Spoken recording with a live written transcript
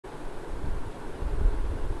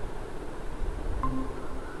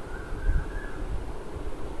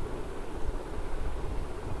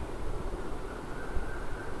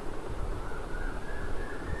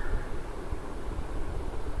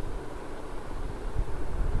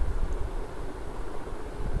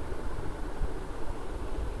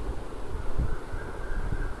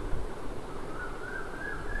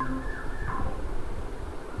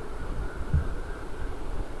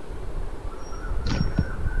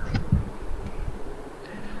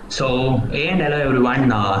Hey and hello everyone.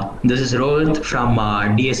 This is Rohit from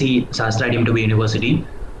DSE Sastra DMW University.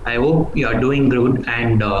 I hope you are doing good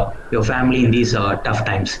and your family in these tough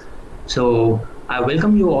times. I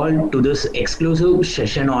welcome you all to this exclusive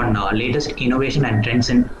session on latest innovation and trends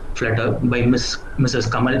in Flutter by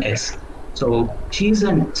Mrs. Kamal S. She's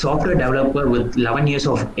a software developer with 11 years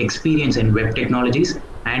of experience in web technologies,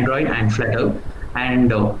 Android and Flutter,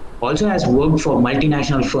 and also has worked for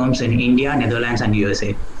multinational firms in India, Netherlands, and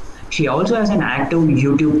USA. She also has an active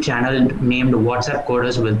YouTube channel named WhatsApp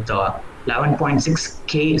Coders with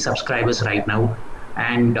 11.6K subscribers right now.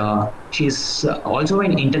 And she's also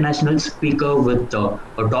an international speaker with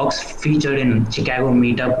talks featured in Chicago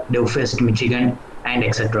Meetup, DevFest, Michigan, and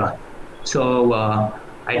etc.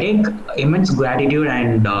 I take immense gratitude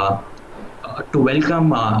and to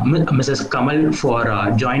welcome Mrs. Kamal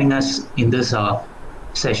for joining us in this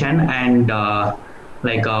session and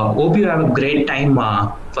hope you have a great time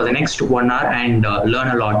for the next 1 hour and learn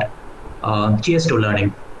a lot. Cheers to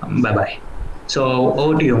learning. Bye bye. So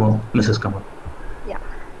over to you, Mrs. Kamal. Yeah,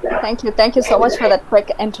 thank you. Thank you so much for that quick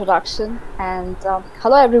introduction. And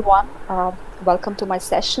hello, everyone. Welcome to my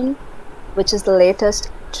session, which is the latest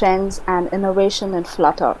trends and innovation in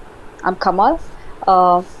Flutter. I'm Kamal.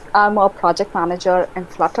 I'm a project manager in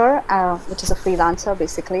Flutter, which is a freelancer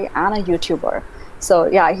basically, and a YouTuber. So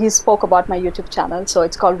yeah, he spoke about my YouTube channel. So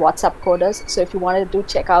it's called WhatsApp Coders. So if you wanted to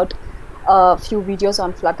check out a few videos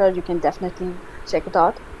on Flutter, you can definitely check it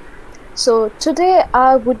out. So today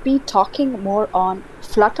I would be talking more on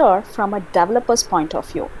Flutter from a developer's point of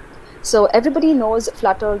view. So everybody knows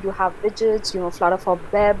Flutter, you have widgets, Flutter for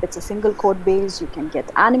web, it's a single code base, you can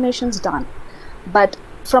get animations done. But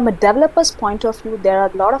from a developer's point of view, there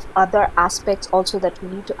are a lot of other aspects also that you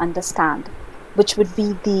need to understand, which would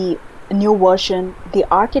be the new version, the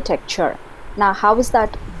architecture. Now, how is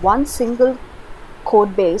that one single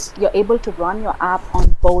code base, you're able to run your app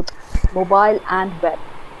on both mobile and web?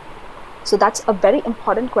 So that's a very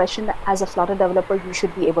important question that as a Flutter developer, you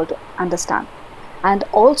should be able to understand. And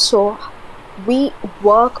also, we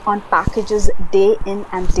work on packages day in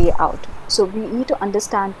and day out. So we need to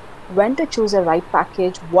understand when to choose a right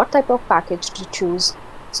package, what type of package to choose.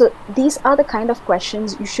 So these are the kind of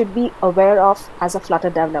questions you should be aware of as a Flutter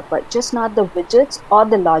developer, just not the widgets or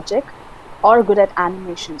the logic or good at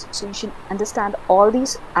animations. So you should understand all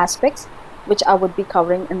these aspects, which I would be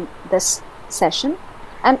covering in this session.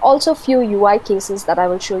 And also few UI cases that I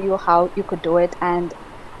will show you how you could do it and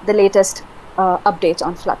the latest updates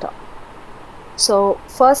on Flutter. So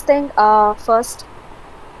first to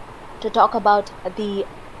talk about the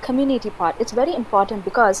community part. It's very important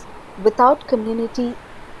because without community,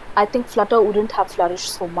 I think Flutter wouldn't have flourished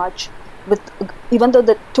so much. Even though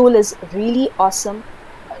the tool is really awesome,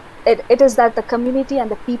 it is that the community and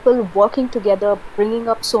the people working together, bringing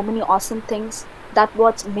up so many awesome things, that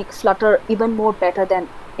what makes Flutter even more better than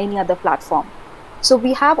any other platform. So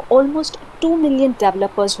we have almost 2 million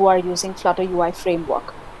developers who are using Flutter UI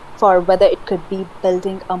framework for whether it could be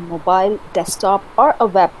building a mobile, desktop, or a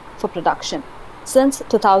web for production since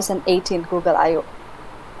 2018 Google I/O.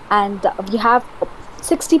 And we have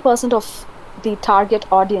 60% of the target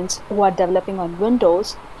audience who are developing on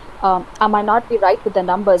Windows. I might not be right with the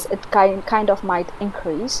numbers, it kind of might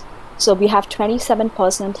increase. So we have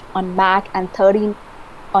 27% on Mac and 13%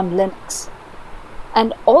 on Linux.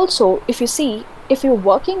 And also, if you're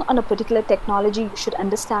working on a particular technology, you should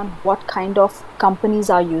understand what kind of companies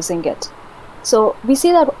are using it. So we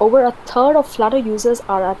see that over a third of Flutter users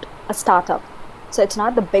are at a startup. So it's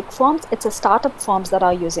not the big firms, it's a startup firms that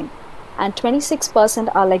are using. And 26%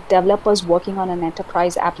 are like developers working on an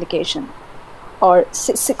enterprise application. Or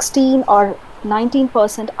 16 or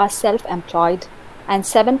 19% are self-employed, and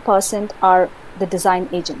 7% are the design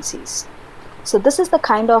agencies. So this is the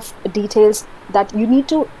kind of details that you need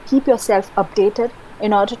to keep yourself updated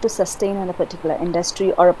in order to sustain in a particular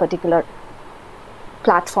industry or a particular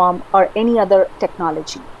platform or any other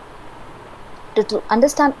technology. To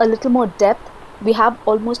understand a little more depth, we have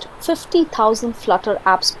almost 50,000 Flutter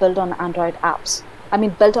apps built on Android apps.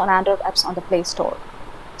 Built on Android apps on the Play Store.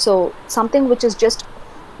 So something which is just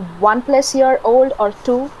 1+ year old or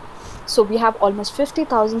 2. So we have almost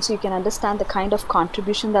 50,000, so you can understand the kind of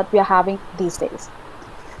contribution that we are having these days.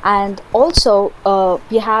 And also,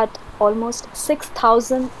 we had almost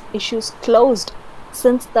 6,000 issues closed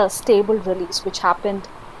since the stable release, which happened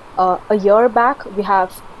a year back. We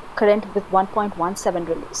have current with 1.17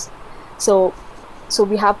 release. So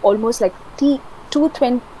we have almost like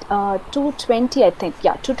 220, I think,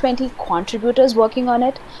 220 contributors working on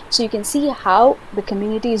it. So you can see how the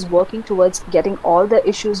community is working towards getting all the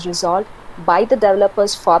issues resolved by the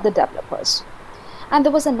developers for the developers. And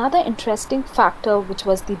there was another interesting factor, which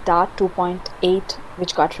was the Dart 2.8,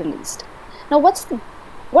 which got released. Now,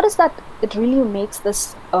 what is that it really makes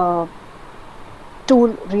this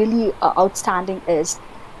tool really outstanding is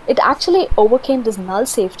it actually overcame this null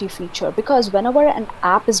safety feature, because whenever an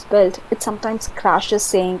app is built, it sometimes crashes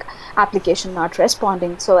saying application not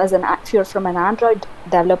responding. So if you're from an Android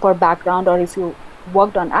developer background, or if you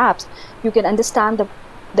worked on apps, you can understand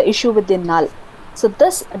the issue with the null. So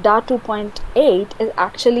this Dart 2.8 is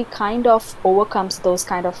actually kind of overcomes those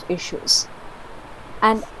kind of issues.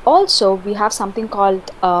 And also we have something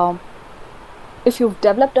called, if you've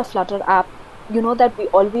developed a Flutter app, you know that we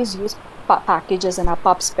always use packages in our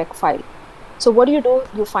pub spec file. So what do?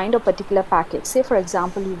 You find a particular package. Say for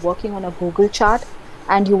example, you're working on a Google chart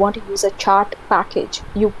and you want to use a chart package.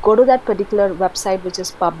 You go to that particular website, which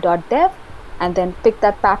is pub.dev, and then pick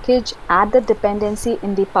that package, add the dependency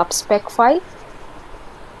in the pub spec file,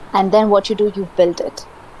 and then what you do, you build it.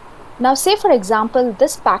 Now say for example,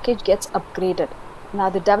 this package gets upgraded. Now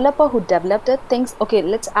the developer who developed it thinks, okay,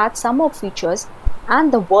 let's add some more features,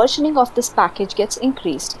 and the versioning of this package gets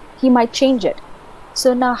increased. He might change it.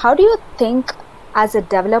 So now how do you think as a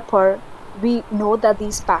developer we know that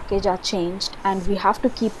these packages are changed and we have to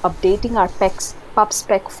keep updating our pub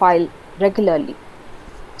spec file regularly?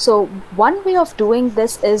 So one way of doing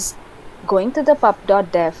this is going to the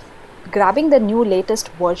pub.dev, grabbing the new latest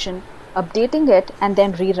version, updating it, and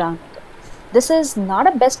then rerunning it. This is not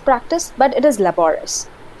a best practice, but it is laborious.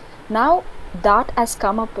 Now Dart has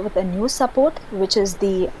come up with a new support, which is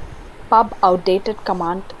the pub outdated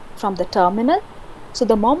command from the terminal. So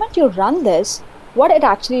the moment you run this, what it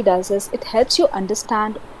actually does is it helps you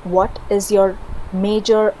understand what is your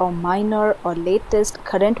major or minor or latest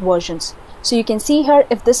current versions. So you can see here,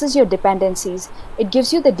 if this is your dependencies, it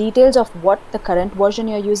gives you the details of what the current version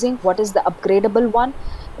you're using, what is the upgradable one,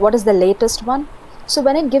 what is the latest one. So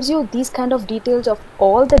when it gives you these kind of details of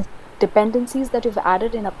all the dependencies that you've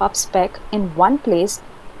added in a pub spec in one place,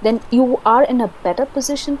 then you are in a better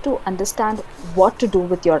position to understand what to do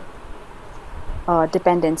with your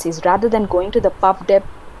dependencies, rather than going to the pub dep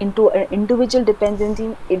into individual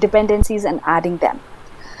dependencies and adding them.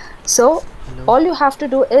 So all you have to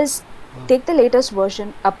do is take the latest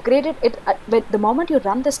version, upgrade it. But the moment you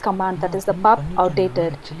run this command, that is the pub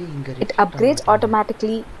outdated, it upgrades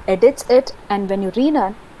automatically, edits it, and when you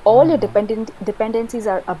rerun, all your dependencies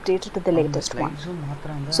are updated to the latest one.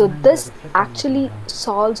 So this actually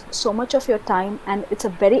solves so much of your time, and it's a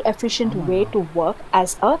very efficient way to work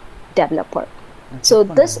as a developer. So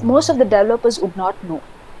this most of the developers would not know.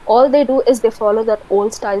 All they do is they follow that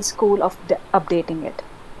old style school of updating it.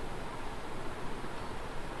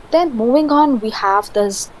 Then moving on, we have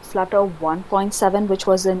this Flutter 1.7, which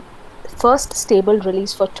was in first stable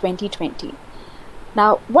release for 2020.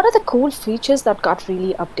 Now, what are the cool features that got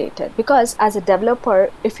really updated? Because as a developer,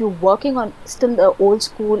 if you're working on still the old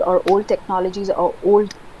school or old technologies or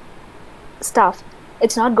old stuff,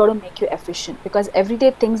 it's not going to make you efficient, because every day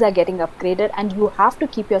things are getting upgraded and you have to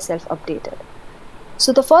keep yourself updated.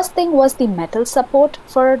 So the first thing was the metal support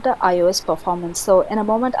for the iOS performance. So in a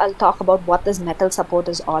moment, I'll talk about what this metal support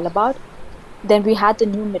is all about. Then we had the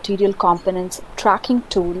new material components tracking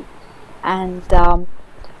tool, and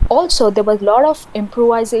also there was a lot of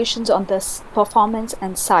improvisations on this performance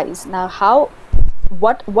and size. Now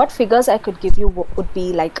what figures I could give you would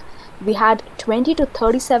be like, we had 20 to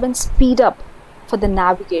 37 speed up for the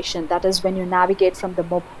navigation. That is when you navigate from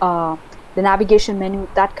the navigation menu,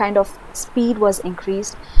 that kind of speed was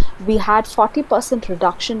increased. We had 40%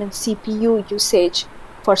 reduction in CPU usage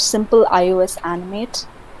for simple iOS animate.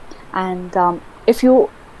 And if you've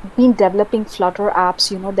been developing Flutter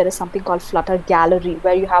apps, you know there is something called Flutter Gallery,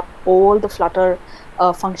 where you have all the Flutter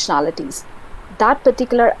functionalities. That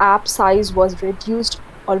particular app size was reduced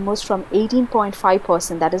almost from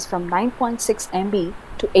 18.5%, that is from 9.6 MB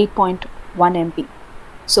to 8.1 MB.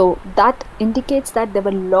 So that indicates that there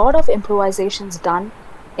were a lot of improvisations done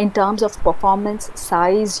in terms of performance,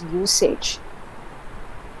 size, usage.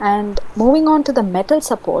 And moving on to the metal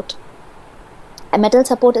support. A metal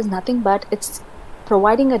support is nothing but it's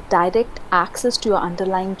providing a direct access to your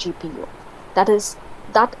underlying GPU. That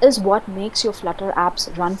is what makes your Flutter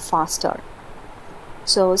apps run faster.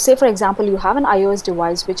 So say for example, you have an iOS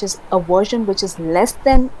device which is a version which is less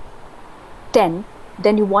than 10,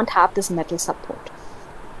 then you won't have this metal support.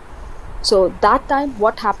 So that time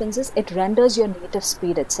what happens is it renders your native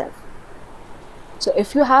speed itself. So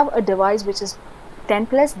if you have a device which is 10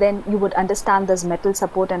 plus, then you would understand this metal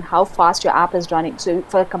support and how fast your app is running. So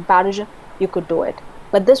for comparison, you could do it.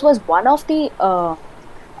 But this was one of the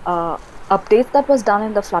updates that was done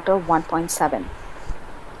in the Flutter 1.7.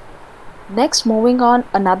 Next, moving on,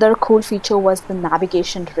 another cool feature was the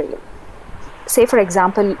navigation rail. Say, for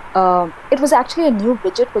example, it was actually a new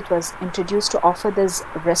widget which was introduced to offer this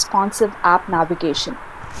responsive app navigation.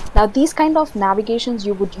 Now, these kind of navigations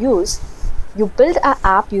you would use, you build an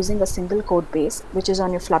app using a single code base, which is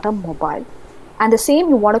on your Flutter mobile, and the same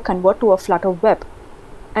you want to convert to a Flutter web,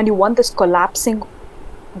 and you want this collapsing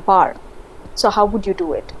bar. So how would you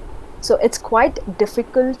do it? So it's quite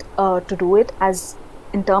difficult to do it as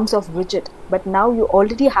in terms of widget, but now you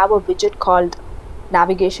already have a widget called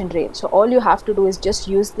navigation rail. So all you have to do is just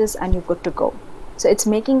use this and you're good to go. So it's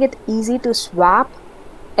making it easy to swap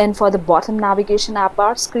in for the bottom navigation app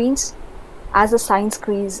bar screens as the sign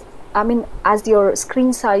screens, as your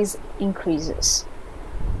screen size increases.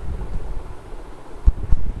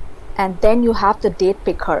 And then you have the date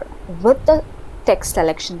picker with the text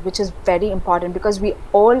selection, which is very important because we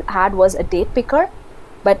all had was a date picker,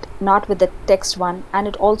 but not with the text one. And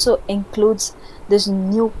it also includes this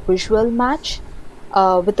new visual match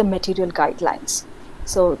with the material guidelines.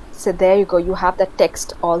 So there you go, you have the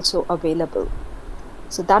text also available.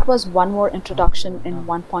 So that was one more introduction in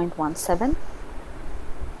 1.17,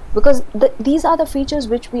 because these are the features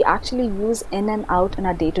which we actually use in and out in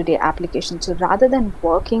our day-to-day application. So rather than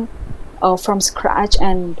working from scratch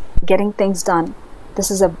and getting things done,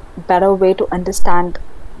 this is a better way to understand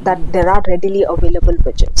that there are readily available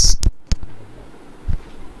widgets.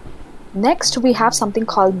 Next, we have something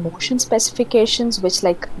called motion specifications, which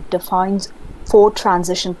defines 4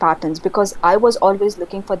 transition patterns, because I was always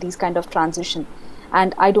looking for these kind of transition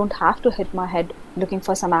and I don't have to hit my head looking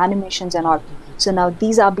for some animations and all. So now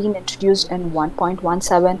these are being introduced in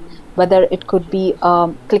 1.17, whether it could be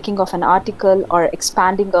clicking of an article or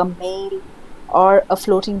expanding a mail or a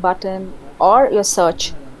floating button or your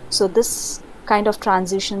search. So this kind of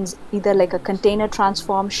transitions, either like a container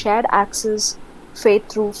transform, shared axis, fade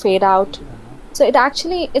through, fade out. So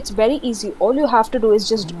it's very easy. All you have to do is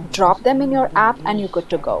just drop them in your app and you're good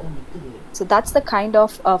to go. So that's the kind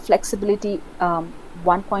of flexibility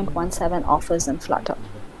 1.17 offers in Flutter.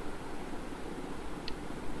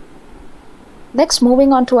 Next,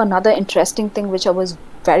 moving on to another interesting thing which I was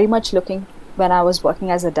very much looking when I was working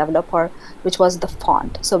as a developer, which was the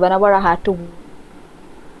font. So whenever I had to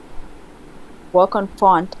work on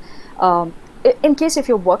font, in case if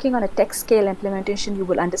you're working on a text scale implementation, you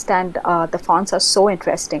will understand the fonts are so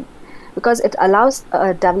interesting because it allows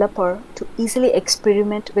a developer to easily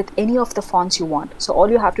experiment with any of the fonts you want. So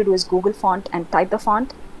all you have to do is Google font and type the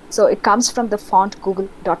font. So it comes from the font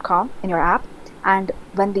google.com in your app, and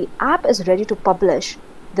when the app is ready to publish,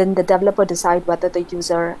 then the developer decides whether the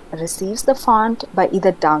user receives the font by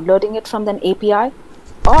either downloading it from an API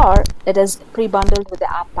or it is pre-bundled with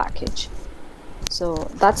the app package. So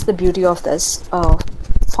that's the beauty of this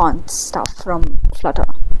font stuff from Flutter.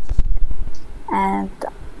 And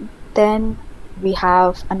then we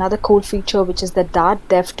have another cool feature, which is the Dart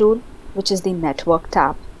Dev tool, which is the network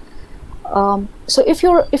tab. So if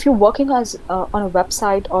you're working as on a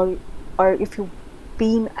website, or if you've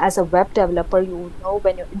been as a web developer, you know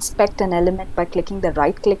when you inspect an element by clicking the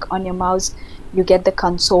right click on your mouse, you get the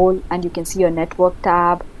console and you can see your network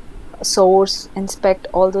tab, source, inspect,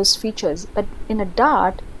 all those features. But in a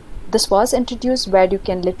Dart, this was introduced where you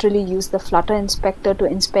can literally use the Flutter inspector to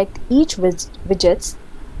inspect each widgets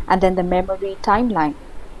and then the memory timeline.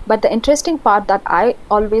 But the interesting part that I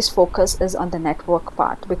always focus is on the network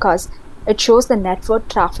part, because it shows the network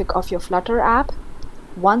traffic of your Flutter app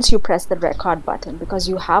once you press the record button, because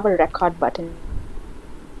you have a record button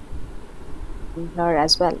here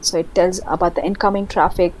as well. So it tells about the incoming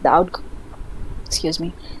traffic, the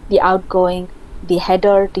outgoing, the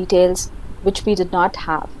header details, which we did not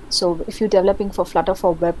have. So if you're developing for Flutter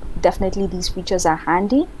for web, definitely these features are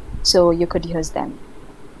handy, so you could use them.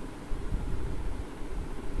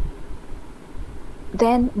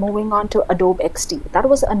 Then moving on to Adobe XD, that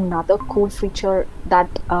was another cool feature that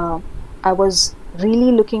I was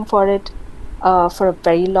really looking for it for a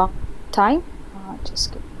very long time.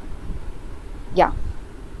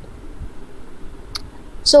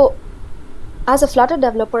 So as a Flutter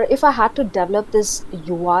developer, if I had to develop this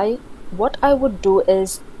UI, what I would do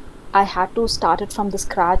is I had to start it from the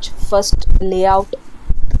scratch. First layout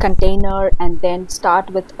container, and then start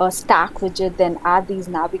with a stack widget, then add these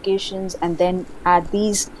navigations, and then add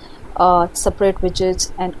these separate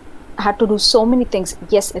widgets, and I had to do so many things.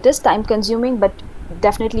 Yes, it is time consuming, but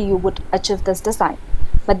definitely you would achieve this design.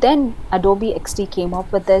 But then Adobe XD came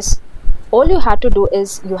up with this. All you had to do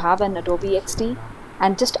is you have an Adobe XD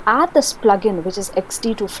and just add this plugin, which is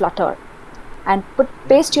XD to Flutter, and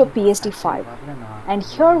paste your PSD file. And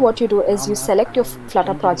here what you do is you select your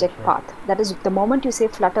Flutter project path. That is, the moment you say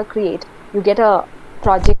Flutter create, you get a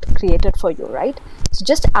project created for you, right? So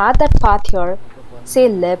just add that path here, say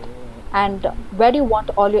lib, and where do you want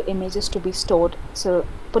all your images to be stored? So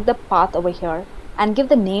put the path over here and give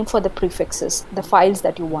the name for the prefixes, the files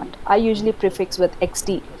that you want. I usually prefix with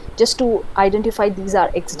XD just to identify these are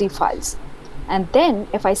XD files. And then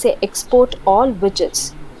if I say export all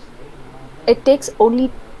widgets, it takes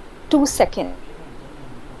only 2 seconds.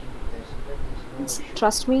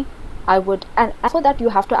 Trust me, I would. And for that, you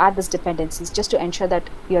have to add these dependencies just to ensure that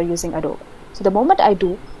you're using Adobe. So the moment I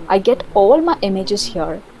do, I get all my images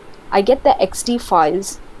here. I get the XD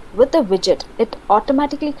files with the widget. It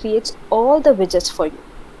automatically creates all the widgets for you.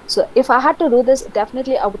 So if I had to do this,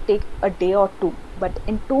 definitely I would take a day or two. But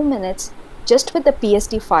in 2 minutes, just with the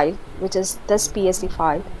PSD file, which is this PSD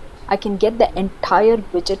file, I can get the entire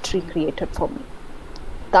widget tree created for me.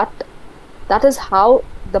 That is how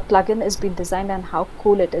the plugin is being designed and how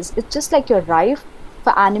cool it is. It's just like your Rive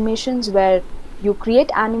for animations, where you create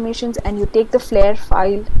animations and you take the Flare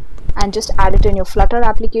file and just add it in your Flutter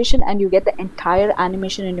application and you get the entire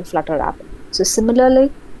animation in your Flutter app. So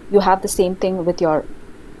similarly, you have the same thing with your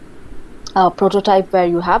prototype, where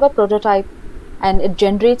you have a prototype and it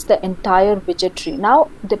generates the entire widget tree. Now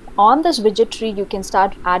on this widget tree, you can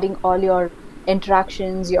start adding all your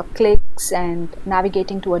interactions, your clicks, and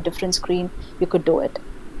navigating to a different screen. You could do it.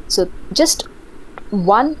 So just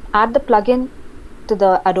add the plugin to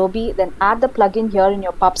the Adobe, then add the plugin here in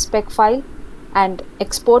your pubspec file and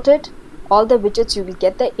export it. All the widgets, you will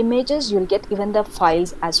get the images, you'll get even the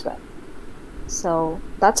files as well. So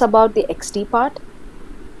that's about the XD part.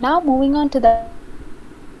 Now moving on to the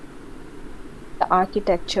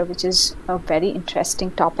architecture, which is a very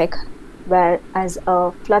interesting topic, where as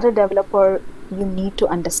a Flutter developer you need to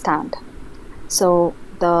understand. So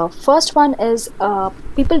the first one is,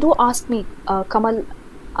 people do ask me, Kamal,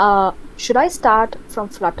 should I start from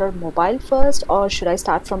Flutter mobile first, or should I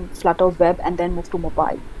start from Flutter web and then move to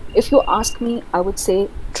mobile? If you ask me, I would say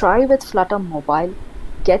try with Flutter mobile,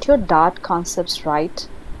 get your Dart concepts right,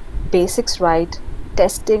 basics right,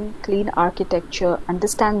 testing, clean architecture,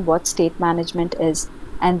 understand what state management is,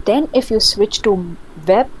 and then if you switch to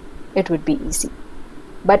web, it would be easy.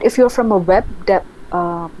 But if you're from a web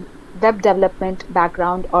development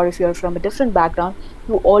background, or if you're from a different background,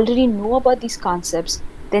 you already know about these concepts,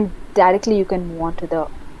 then directly you can move on to the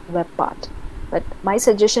web part. But my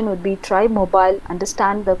suggestion would be try mobile,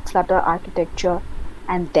 understand the Flutter architecture,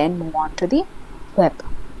 and then move on to the web.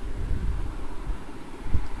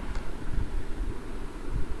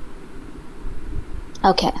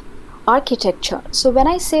 Okay, architecture. So when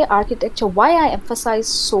I say architecture, why I emphasize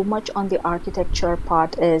so much on the architecture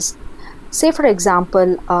part is, say for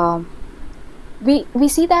example, we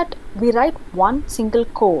see that we write one single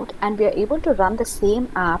code and we are able to run the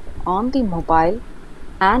same app on the mobile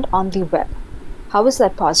and on the web. How is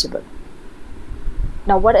that possible?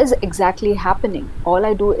 Now what is exactly happening? All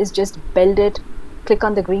I do is just build it, click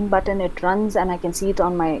on the green button, it runs, and I can see it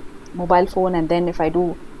on my mobile phone, and then if I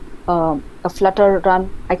do a Flutter run,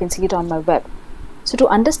 I can see it on my web. So to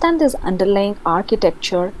understand this underlying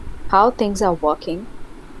architecture, how things are working,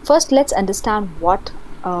 first let's understand what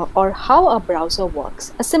or how a browser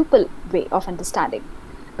works, a simple way of understanding,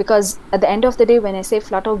 because at the end of the day, when I say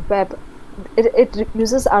Flutter web, it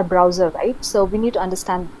uses our browser, right? So we need to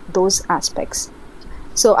understand those aspects.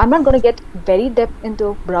 So I'm not going to get very depth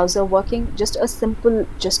into browser working, just a simple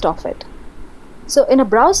gist of it. So in a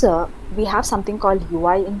browser, we have something called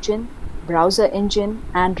UI engine, browser engine,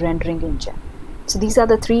 and rendering engine. So these are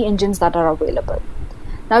the three engines that are available.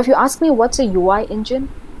 Now if you ask me what's a UI engine,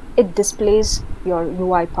 it displays your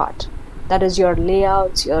UI part. That is your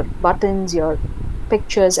layouts, your buttons, your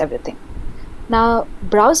pictures, everything. Now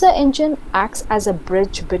browser engine acts as a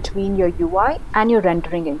bridge between your UI and your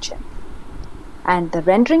rendering engine. And the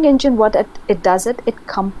rendering engine, what it does, it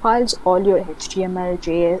compiles all your HTML,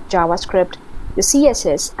 JavaScript, your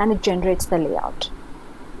CSS, and it generates the layout.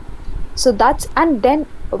 So that's, and then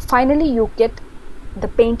finally you get the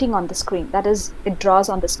painting on the screen. That is, it draws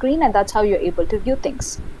on the screen, and that's how you're able to view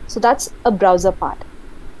things. So that's a browser part.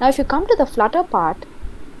 Now if you come to the Flutter part,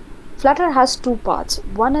 Flutter has two parts.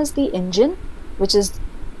 One is the engine, which is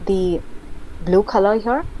the blue color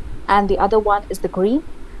here, and the other one is the green,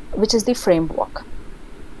 which is the framework.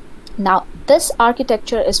 Now this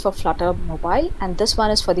architecture is for Flutter mobile, and this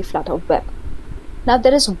one is for the Flutter web. Now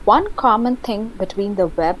there is one common thing between the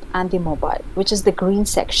web and the mobile, which is the green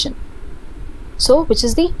section. So which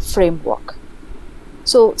is the framework.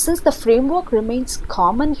 So since the framework remains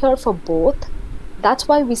common here for both, That's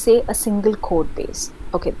why we say a single code base.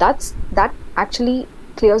 Okay, that actually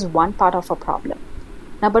clears one part of a problem.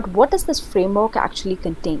 Now, but what does this framework actually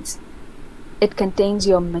contains? It contains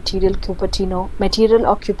your Material or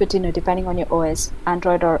Cupertino, depending on your OS,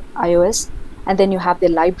 Android or iOS. And then you have the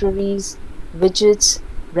libraries, widgets,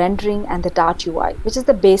 rendering, and the Dart UI, which is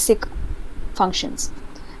the basic functions.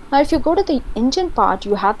 Now, if you go to the engine part,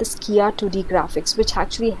 you have the Skia 2D graphics, which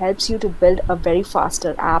actually helps you to build a very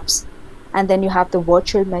faster apps. And then you have the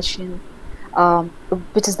virtual machine,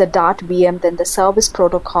 which is the Dart VM, then the service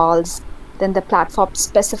protocols, then the platform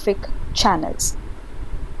specific channels.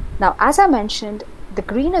 Now, as I mentioned, the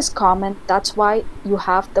green is common. That's why you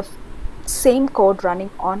have the same code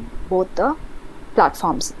running on both the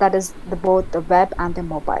platforms, that is both the web and the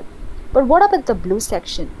mobile. But what about the blue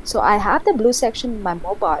section? So I have the blue section in my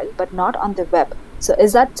mobile, but not on the web. So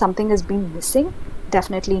is that something has been missing?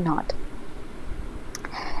 Definitely not.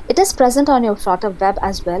 It is present on your Flutter web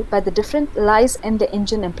as well, but the difference lies in the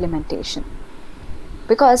engine implementation.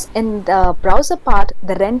 Because in the browser part,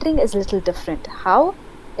 the rendering is a little different. How?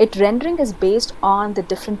 Rendering is based on the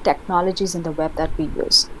different technologies in the web that we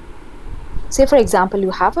use. Say for example, you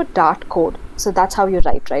have a Dart code. So that's how you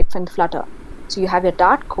write, right, from Flutter. So you have your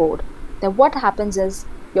Dart code. Then what happens is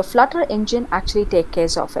your Flutter engine actually takes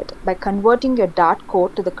care of it by converting your Dart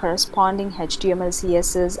code to the corresponding HTML,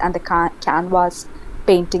 CSS, and the canvas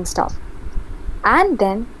painting stuff. And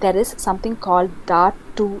then there is something called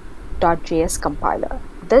Dart2.js compiler.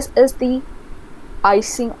 This is the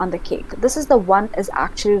icing on the cake. This is the one is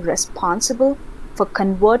actually responsible for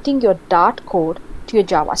converting your Dart code to your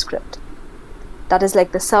JavaScript. That is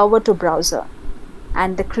like the server to browser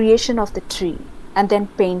and the creation of the tree and then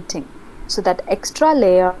painting. So that extra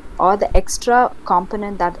layer or the extra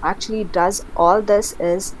component that actually does all this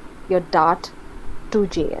is your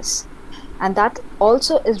Dart2.js. And that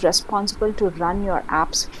also is responsible to run your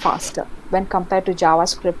apps faster when compared to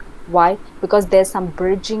JavaScript. Why? Because there's some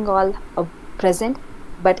bridging all present,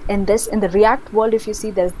 but in the React world, if you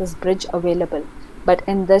see, there's this bridge available, but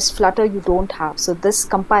in this Flutter you don't have. So this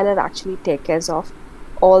compiler actually takes care of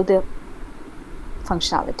all the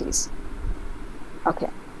functionalities. Okay,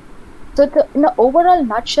 so in the overall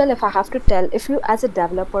nutshell, if I have to tell, if you as a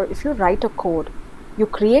developer, if you write a code, you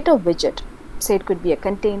create a widget, say it could be a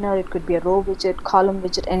container, it could be a row widget, column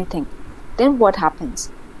widget, anything, then what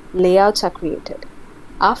happens? Layouts are created.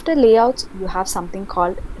 After layouts, you have something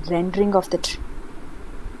called rendering of the tree.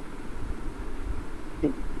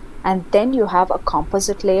 And then you have a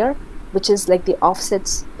composite layer, which is like the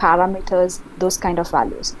offsets, parameters, those kind of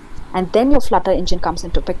values. And then your Flutter engine comes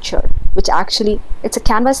into picture, which actually, it's a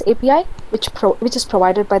Canvas API, which is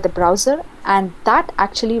provided by the browser, and that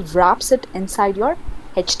actually wraps it inside your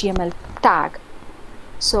HTML tag.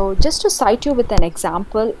 So just to cite you with an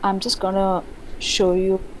example, I'm just gonna show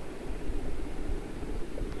you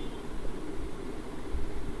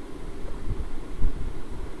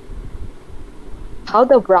how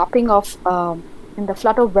the wrapping of in the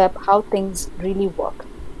Flutter web, how things really work.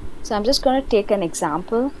 So I'm just going to take an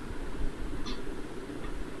example.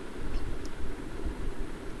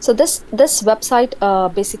 So this website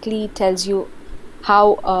basically tells you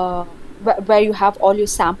how where you have all your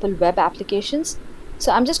sample web applications.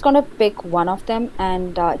 So I'm just going to pick one of them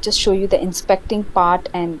and just show you the inspecting part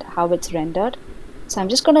and how it's rendered. So I'm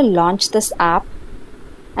just going to launch this app,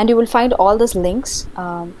 and you will find all those links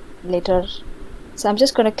later. So I'm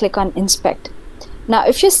just going to click on inspect. Now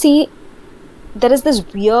if you see, there is this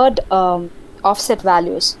weird offset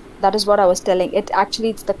values. That is what I was telling. It's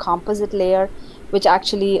the composite layer which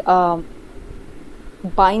actually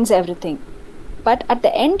binds everything. But at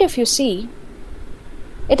the end, if you see,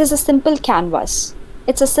 it is a simple canvas.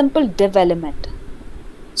 It's a simple div element.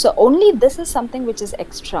 So only this is something which is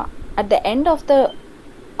extra. At the end of the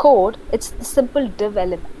code, it's the simple div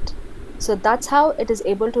element. So that's how it is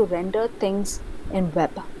able to render things in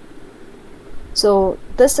web. So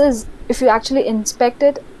this is, if you actually inspect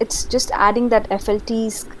it, it's just adding that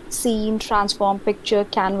FLT, scene, transform, picture,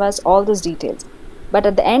 canvas, all those details. But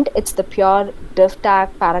at the end, it's the pure div tag,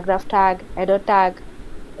 paragraph tag, header tag,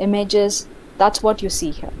 images. That's what you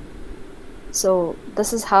see here. So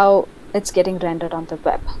this is how it's getting rendered on the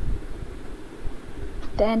web.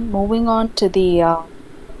 Then moving on to the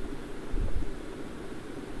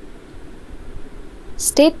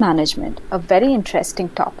state management, a very interesting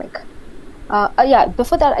topic. Yeah,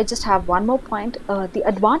 before that, I just have one more point. The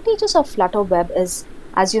advantages of Flutter Web is,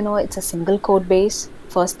 as you know, it's a single code base.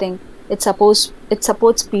 First thing, it supports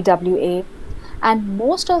PWA, and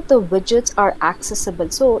most of the widgets are accessible.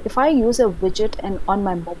 So if I use a widget on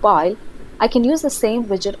my mobile, I can use the same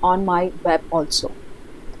widget on my web also.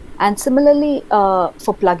 And similarly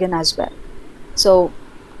for plugin as well. So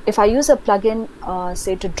if I use a plugin,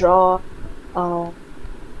 say to draw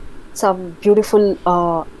some beautiful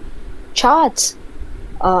charts,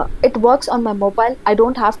 it works on my mobile. I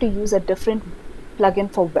don't have to use a different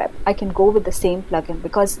plugin for web. I can go with the same plugin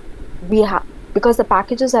because the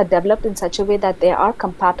packages are developed in such a way that they are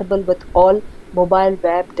compatible with all mobile,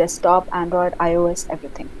 web, desktop, Android, iOS,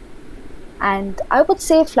 everything. And I would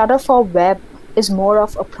say Flutter for web is more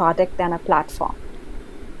of a product than a platform.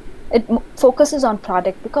 It focuses on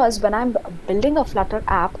product because when I'm building a Flutter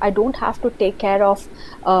app, I don't have to take care of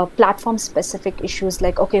platform specific issues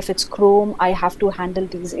like, okay, if it's Chrome, I have to handle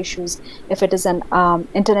these issues. If it is an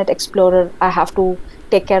Internet Explorer, I have to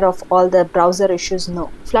take care of all the browser issues. No,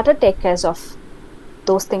 Flutter takes care of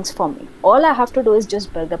those things for me. All I have to do is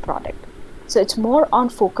just build the product. So it's more on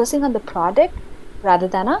focusing on the product rather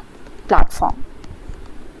than a platform.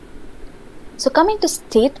 So coming to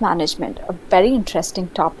state management, a very interesting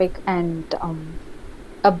topic and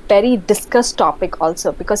a very discussed topic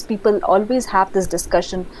also, because people always have this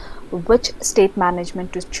discussion which state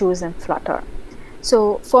management to choose in Flutter.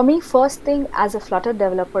 So for me, first thing as a Flutter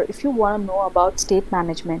developer, if you want to know about state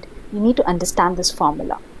management, you need to understand this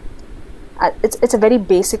formula. It's a very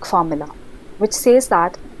basic formula which says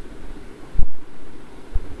that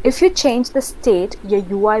if you change the state, your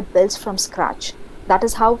UI builds from scratch. That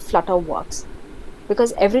is how Flutter works.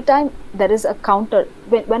 Because every time there is a counter,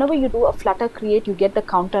 whenever you do a Flutter create, you get the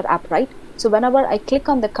counter app, right? So whenever I click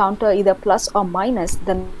on the counter, either plus or minus,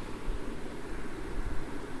 the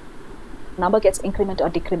number gets increment or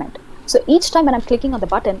decrement. So each time when I'm clicking on the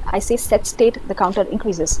button, I say set state, the counter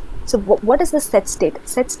increases. So what is the set state?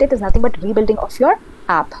 Set state is nothing but rebuilding of your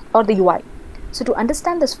app or the UI. So to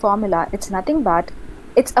understand this formula, it's nothing but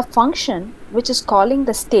it's a function which is calling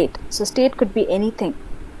the state. So state could be anything,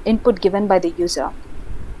 input given by the user.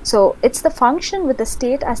 So it's the function with the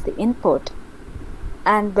state as the input,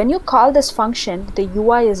 and when you call this function, the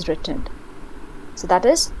UI is returned. So that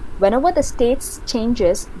is, whenever the state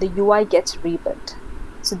changes, the UI gets rebuilt.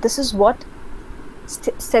 So this is what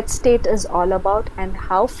set state is all about and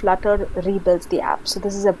how Flutter rebuilds the app. So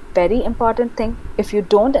this is a very important thing. If you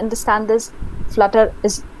don't understand this, Flutter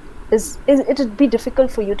it would be difficult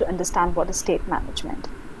for you to understand what is state management.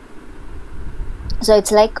 So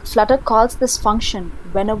it's like Flutter calls this function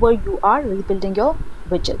whenever you are rebuilding your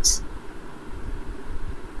widgets.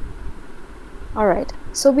 All right,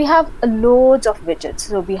 so we have loads of widgets.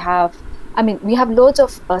 So we have loads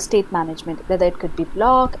of state management, whether it could be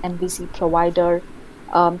block, MVC provider,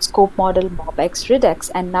 scope model, MobX, Redux,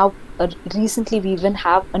 and now recently we even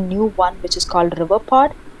have a new one which is called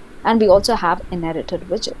Riverpod, and we also have inherited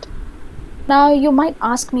widget. Now you might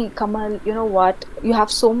ask me, Kamal, you know what, you have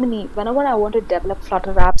so many. Whenever I want to develop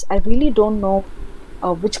Flutter apps, I really don't know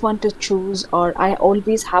which one to choose, or I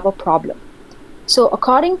always have a problem. So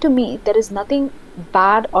according to me, there is nothing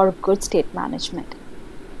bad or good state management.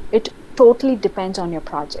 It totally depends on your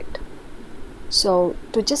project. So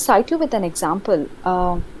to just cite you with an example,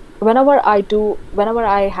 whenever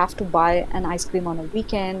I have to buy an ice cream on a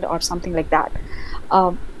weekend or something like that,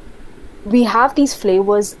 we have these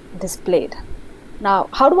flavors displayed. Now,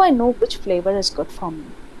 how do I know which flavor is good for me?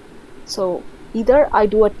 So either I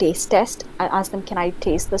do a taste test, I ask them, can I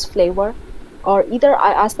taste this flavor? Or either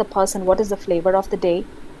I ask the person, what is the flavor of the day?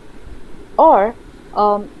 Or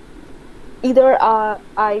either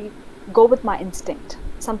I go with my instinct,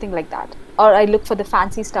 something like that. Or I look for the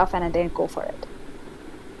fancy stuff and I then go for it.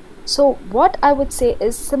 So what I would say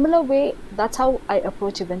is, similar way, that's how I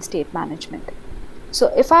approach even state management. So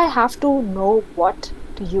if I have to know what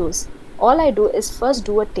to use, all I do is first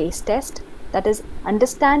do a taste test, that is,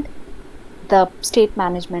 understand the state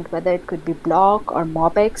management, whether it could be block or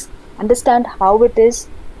MobX, understand how it is,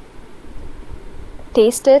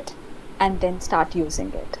 taste it, and then start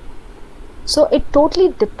using it. So it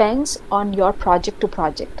totally depends on your project to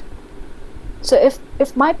project. So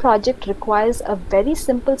if my project requires a very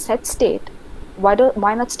simple set state, why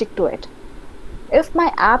not stick to it? If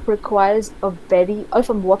my app requires if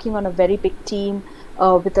I'm working on a very big team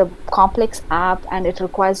with a complex app and it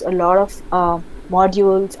requires a lot of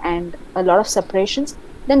modules and a lot of separations,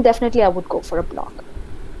 then definitely I would go for a block.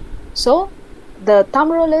 So the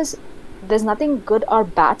thumb rule is, there's nothing good or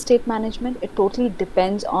bad state management. It totally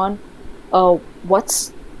depends on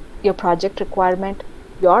what's your project requirement,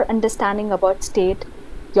 your understanding about state,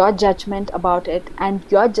 your judgment about it, and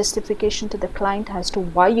your justification to the client as to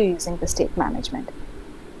why you're using the state management.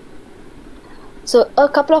 So a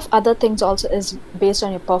couple of other things also is based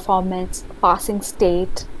on your performance, passing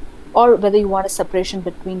state, or whether you want a separation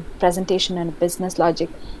between presentation and business logic.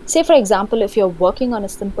 Say, for example, if you're working on a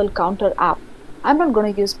simple counter app, I'm not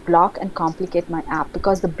going to use block and complicate my app,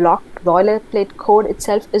 because the block boilerplate code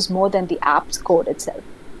itself is more than the app's code itself.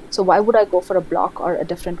 So why would I go for a block or a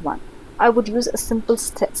different one? I would use a simple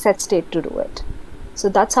set state to do it. So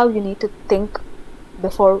that's how you need to think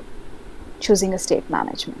before choosing a state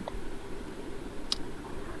management.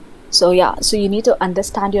 So yeah, so you need to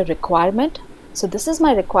understand your requirement. So this is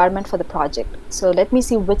my requirement for the project. So let me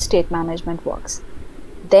see which state management works.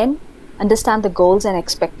 Then understand the goals and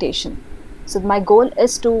expectation. So my goal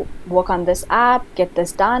is to work on this app, get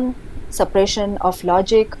this done, separation of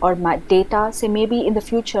logic or my data. Say maybe in the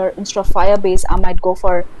future, instead of Firebase, I might go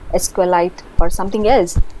for SQLite or something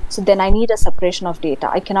else. So then I need a separation of data.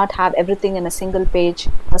 I cannot have everything in a single page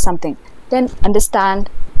or something. Then understand,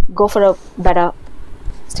 go for a better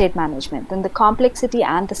state management. Then the complexity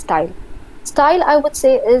and the style. Style, I would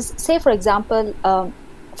say, is, say for example,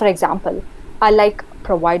 I like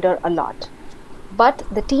provider a lot, but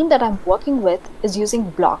the team that I'm working with is using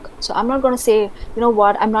block. So I'm not going to say, you know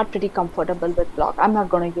what, I'm not pretty comfortable with block, I'm not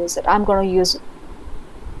going to use it, I'm going to use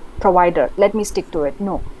provider, let me stick to it.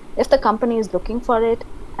 No, if the company is looking for it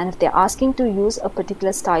and if they're asking to use a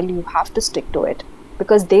particular style, you have to stick to it,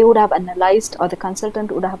 because they would have analyzed, or the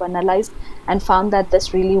consultant would have analyzed and found that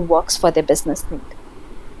this really works for their business need.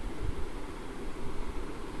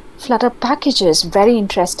 Flutter packages, very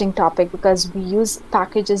interesting topic, because we use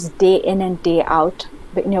packages day in and day out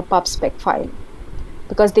in your pub spec file,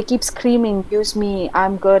 because they keep screaming, use me,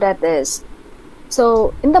 I'm good at this.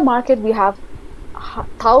 So in the market, we have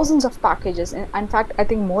thousands of packages. In fact, I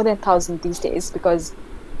think more than 1,000 these days, because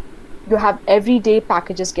you have everyday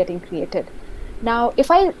packages getting created. Now,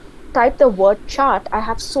 if I type the word chart, I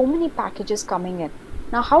have so many packages coming in.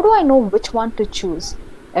 Now, how do I know which one to choose?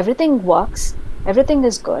 Everything works. Everything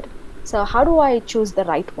is good. So how do I choose the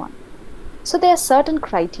right one? So there are certain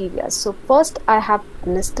criteria. So first I have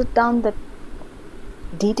listed down the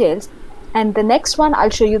details, and the next one I'll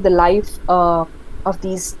show you the live of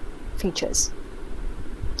these features.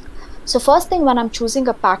 So first thing, when I'm choosing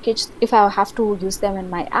a package, if I have to use them in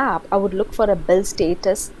my app, I would look for a build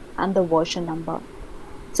status and the version number.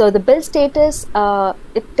 So the build status,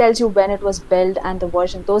 it tells you when it was built, and the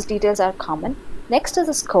version, those details are common. Next is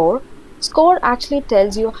the score. Score actually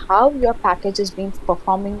tells you how your package is being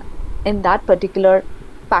performing in that particular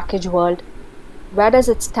package world. Where does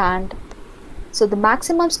it stand? So the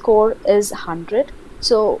maximum score is 100.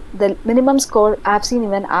 So the minimum score, I've seen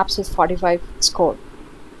even apps with 45 score.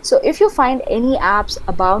 So if you find any apps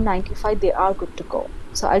above 95, they are good to go.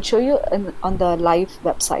 So I'll show you on the live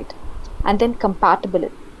website. And then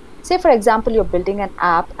compatibility. Say for example, you're building an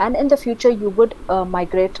app, and in the future you would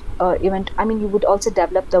migrate you would also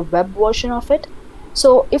develop the web version of it.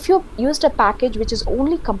 So if you used a package which is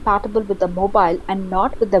only compatible with the mobile and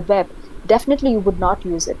not with the web, definitely you would not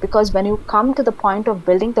use it, because when you come to the point of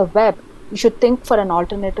building the web, you should think for an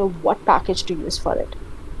alternative what package to use for it.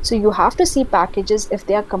 So you have to see packages if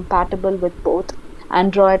they are compatible with both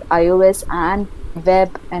Android, iOS and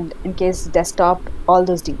web, and in case desktop, all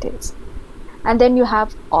those details. And then you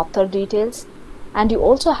have author details, and you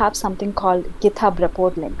also have something called GitHub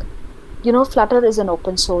repo link. You know, Flutter is an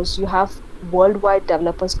open source. You have worldwide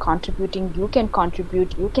developers contributing. You can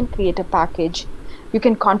contribute, you can create a package, you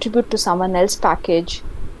can contribute to someone else's package.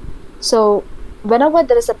 So whenever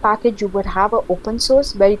there is a package, you would have an open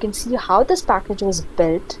source where you can see how this package was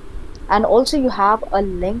built, and also you have a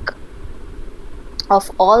link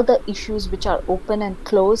of all the issues which are open and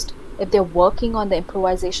closed, if they're working on the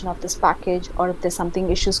improvisation of this package, or if there's something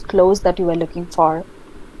issues closed that you were looking for.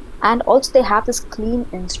 And also they have this clean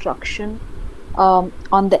instruction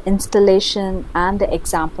on the installation and the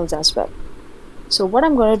examples as well. So what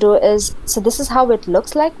I'm going to do is, so this is how it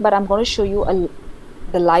looks like, but I'm going to show you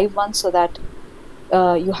the live one so that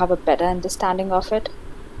you have a better understanding of it.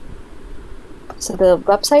 So the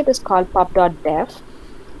website is called pub.dev.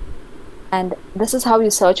 And this is how you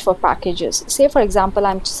search for packages. Say for example,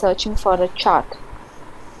 I'm searching for a chart.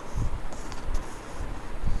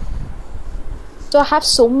 So I have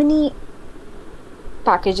so many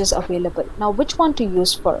packages available. Now which one to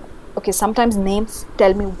use for? Okay, sometimes names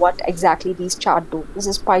tell me what exactly these charts do. This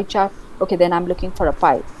is pie chart. Okay, then I'm looking for a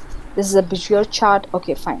pie. This is a Bezier chart.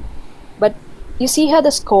 Okay, fine. But you see here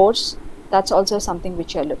the scores. That's also something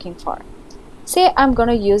which you're looking for. Say I'm going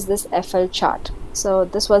to use this FL chart. So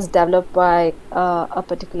this was developed by a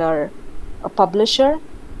particular publisher.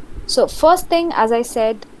 So first thing, as I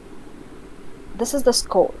said, this is the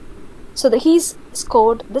score. So he's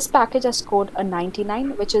scored, this package has scored a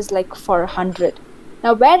 99, which is like for 100.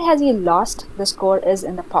 Now, where has he lost the score is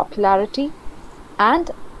in the popularity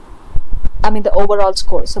and the overall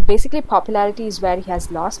score. So basically popularity is where he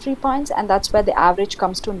has lost 3 points, and that's where the average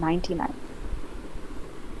comes to 99.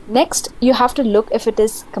 Next, you have to look if it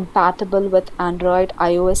is compatible with Android,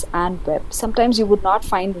 iOS, and web. Sometimes you would not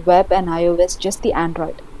find web and iOS, just the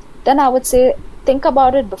Android. Then I would say think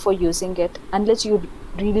about it before using it, unless you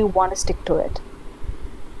really want to stick to it.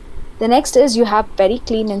 The next is you have very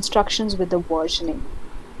clean instructions with the versioning.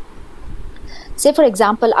 Say for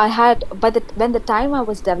example, when the time I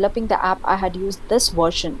was developing the app, I had used this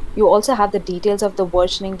version. You also have the details of the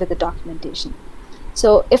versioning with the documentation.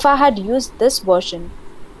 So if I had used this version,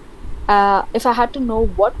 if I had to know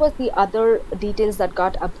what was the other details that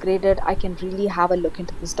got upgraded, I can really have a look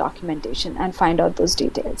into this documentation and find out those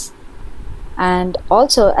details. And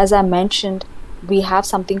also, as I mentioned, we have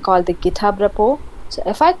something called the GitHub repo. So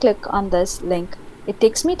if I click on this link, it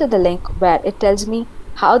takes me to the link where it tells me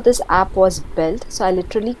how this app was built. So I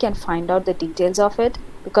literally can find out the details of it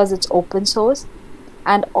because it's open source.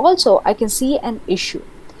 And also I can see an issue.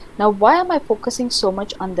 Now, why am I focusing so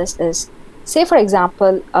much on this is, say for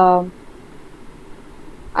example,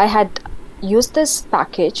 I had used this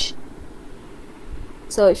package.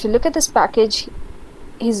 So if you look at this package,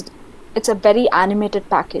 it's a very animated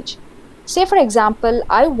package. Say for example,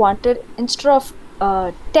 I wanted, instead of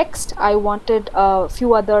text, I wanted a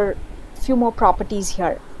few more properties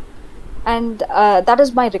here, and that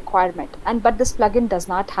is my requirement. But this plugin does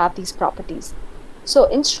not have these properties. So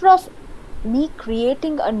instead of me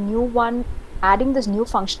creating a new one, adding this new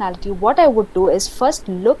functionality, what I would do is first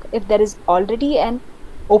look if there is already an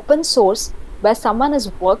open source where someone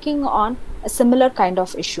is working on a similar kind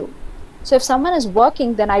of issue. So if someone is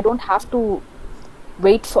working, then I don't have to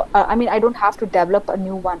wait for, I don't have to develop a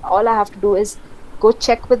new one. All I have to do is go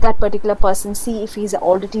check with that particular person, see if he's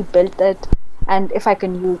already built it and if I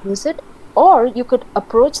can use it. Or you could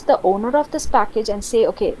approach the owner of this package and say,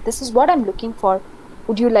 okay, this is what I'm looking for.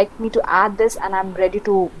 Would you like me to add this? And I'm ready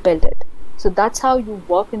to build it. So that's how you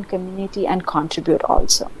work in community and contribute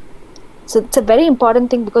also. So it's a very important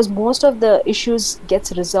thing because most of the issues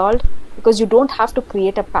gets resolved because you don't have to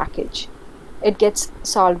create a package. It gets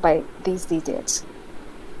solved by these details.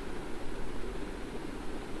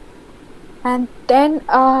 And then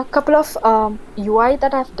a couple of UI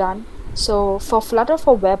that I've done. So for Flutter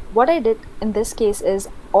for web, what I did in this case is,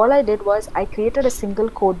 all I did was I created a single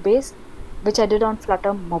code base, which I did on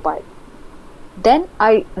Flutter mobile. Then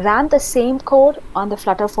I ran the same code on the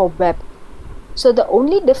Flutter for web. So the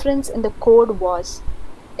only difference in the code was,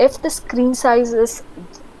 if the screen size is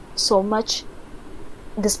so much,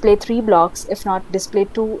 display 3 blocks, if not display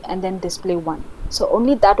 2 and then display 1. So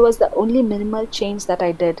only that was the only minimal change that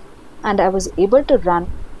I did, and I was able to run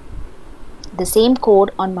the same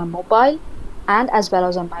code on my mobile and as well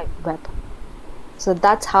as on my web. So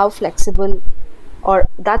that's how flexible, or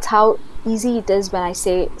that's how easy it is when I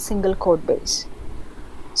say single code base.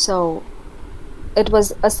 So it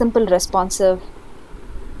was a simple responsive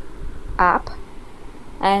app,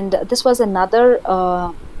 and this was another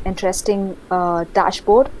interesting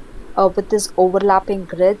dashboard with this overlapping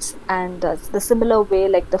grids and the similar way,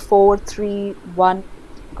 like the 4-3-1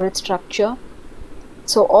 grid structure.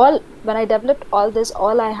 So when I developed all this,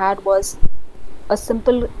 all I had was a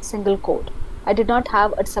simple single code. I did not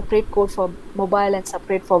have a separate code for mobile and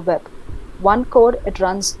separate for web. One code, it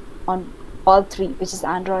runs on all three, which is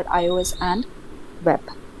Android, iOS, and web.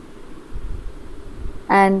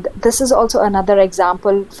 And this is also another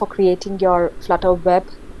example for creating your Flutter web.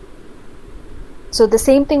 So the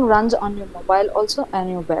same thing runs on your mobile also and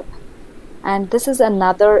your web. And this is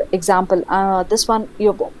another example. This one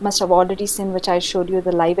you must have already seen, which I showed you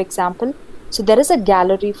the live example. So there is a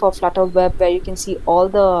gallery for Flutter web where you can see all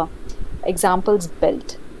the examples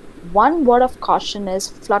built. One word of caution is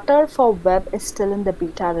Flutter for web is still in the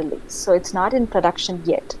beta release, so it's not in production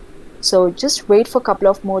yet. So just wait for a couple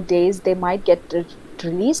of more days. They might get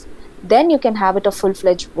released. Then you can have it a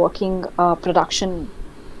full-fledged working production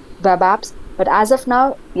web apps. But as of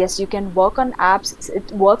now, yes, you can work on apps.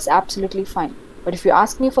 It works absolutely fine. But if you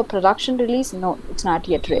ask me for production release, no, it's not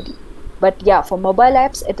yet ready. But yeah, for mobile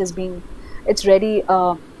apps, it's ready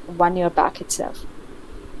 1 year back itself.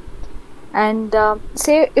 And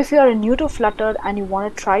say if you are new to Flutter and you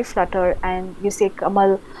want to try Flutter and you say,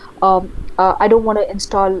 Kamal, I don't want to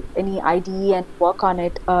install any IDE and work on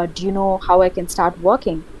it. Do you know how I can start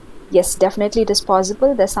working? Yes, definitely it is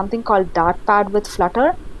possible. There's something called Dartpad with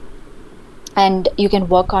Flutter, and you can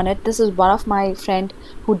work on it. This is one of my friend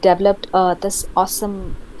who developed this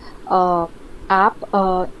awesome app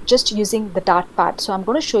just using the Dartpad. So I'm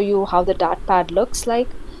going to show you how the Dartpad looks like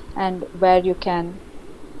and where you can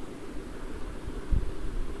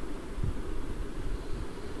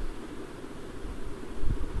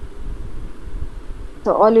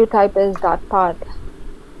So all you type is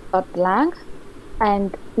 .lang,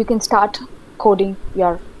 and you can start coding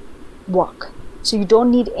your work. So you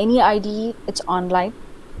don't need any IDE, it's online.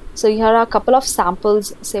 So here are a couple of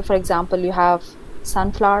samples. Say for example, you have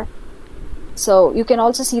sunflower. So you can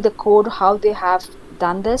also see the code, how they have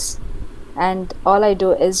done this. And all I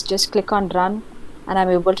do is just click on run and I'm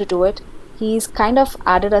able to do it. He's kind of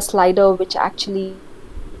added a slider which actually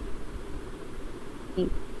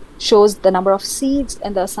shows the number of seeds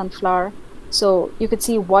in the sunflower. So you could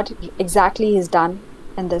see what exactly he's done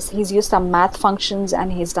in this. He's used some math functions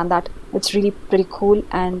and he's done that. It's really pretty cool.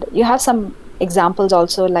 And you have some examples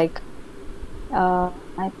also, like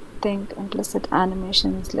I think implicit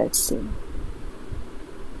animations. Let's see.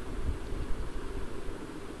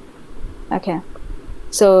 Okay.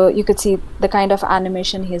 So you could see the kind of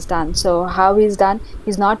animation he's done. So how he's done,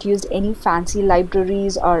 he's not used any fancy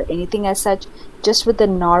libraries or anything as such. Just with the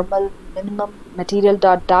normal minimum material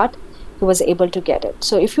dot, he was able to get it.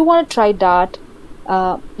 So if you want to try dot,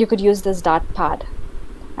 you could use this dot pad.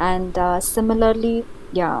 And similarly,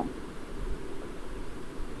 yeah.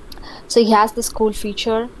 So he has this cool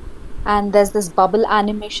feature, and there's this bubble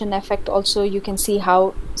animation effect also. You can see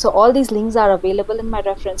how, so all these links are available in my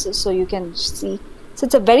references, so you can see. So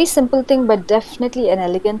it's a very simple thing, but definitely an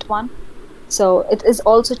elegant one. So it is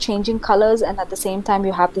also changing colors, and at the same time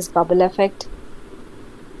you have this bubble effect.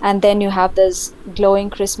 And then you have this glowing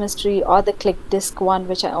Christmas tree, or the click disc one,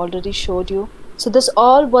 which I already showed you. So this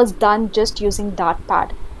all was done just using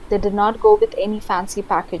Dartpad. They did not go with any fancy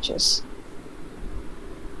packages.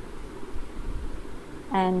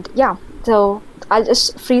 And yeah, so I'll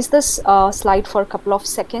just freeze this slide for a couple of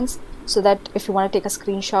seconds, so that if you want to take a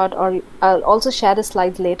screenshot, or I'll also share the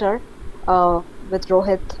slides later with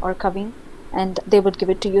Rohit or Kavin, and they would give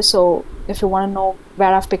it to you. So if you want to know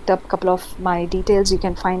where I've picked up a couple of my details, you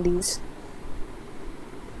can find these.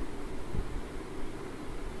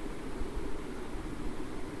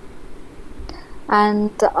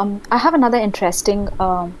 And I have another interesting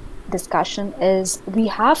discussion is we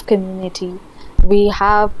have community. We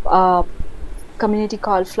have a community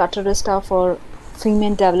called Flutterista for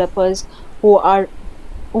female developers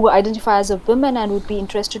who identify as a women and would be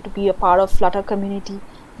interested to be a part of Flutter community.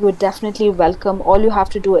 You would definitely welcome. All you have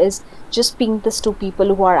to do is just ping these two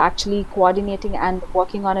people who are actually coordinating and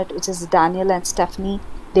working on it, which is Daniel and Stephanie.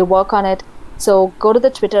 They work on it. So go to the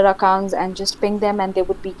Twitter accounts and just ping them, and they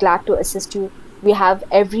would be glad to assist you. We have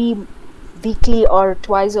every weekly or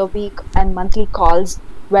twice a week and monthly calls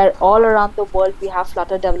where all around the world we have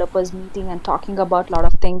Flutter developers meeting and talking about a lot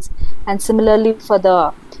of things. And similarly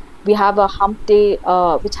we have a hump day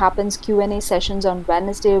which happens Q&A sessions on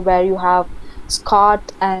Wednesday, where you have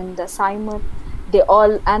Scott and Simon, they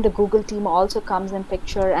all, and the Google team also comes in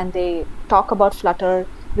picture, and they talk about Flutter.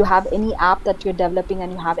 You have any app that you're developing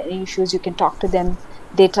and you have any issues, you can talk to them.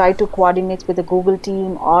 They try to coordinate with the Google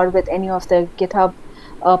team or with any of the GitHub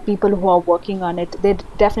people who are working on it. They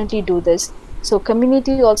definitely do this. So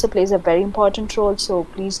community also plays a very important role. So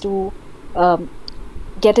please do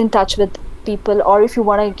get in touch with people, or if you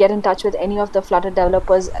want to get in touch with any of the Flutter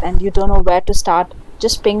developers and you don't know where to start,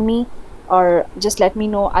 just ping me or just let me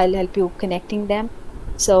know. I'll help you connecting them.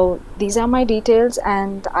 So these are my details,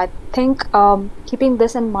 and I think keeping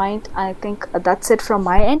this in mind, I think that's it from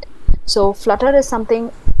my end. So Flutter is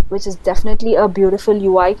something which is definitely a beautiful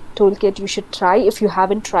UI toolkit you should try if you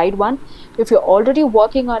haven't tried one. If you're already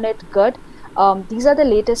working on it, good. These are the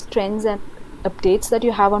latest trends and updates that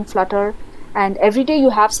you have on Flutter, and every day you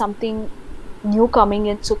have something new coming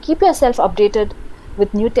in. So keep yourself updated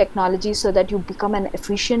with new technology so that you become an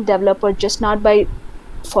efficient developer, just not by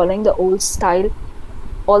following the old style,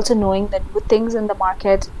 also knowing the new things in the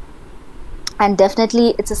market. And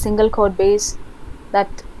definitely it's a single code base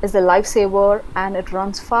that is a lifesaver, and it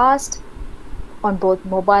runs fast on both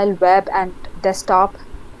mobile, web and desktop.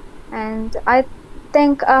 And I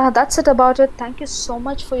think that's it about it. Thank you so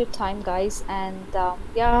much for your time, guys. And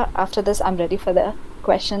yeah, after this I'm ready for the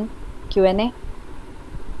question Q&A.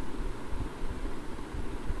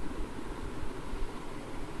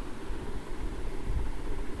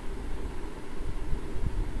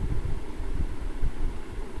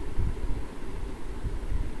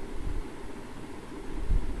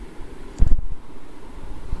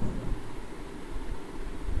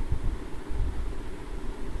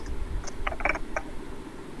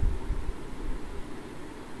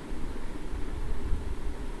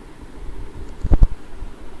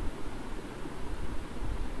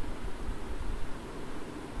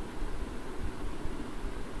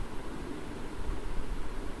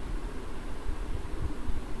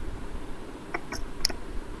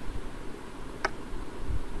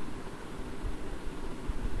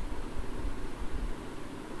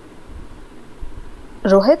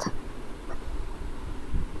 Rohit?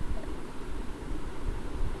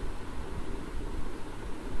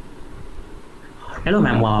 Hello,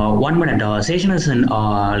 ma'am. 1 minute. Session is in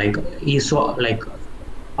he's so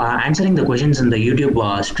answering the questions in the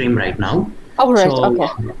YouTube stream right now. Oh, right.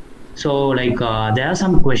 So, Okay. there are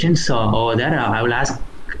some questions over there. I will ask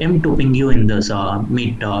him to ping you in this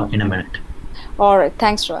meet in a minute. All right.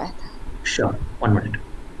 Thanks, Rohit. Sure. 1 minute.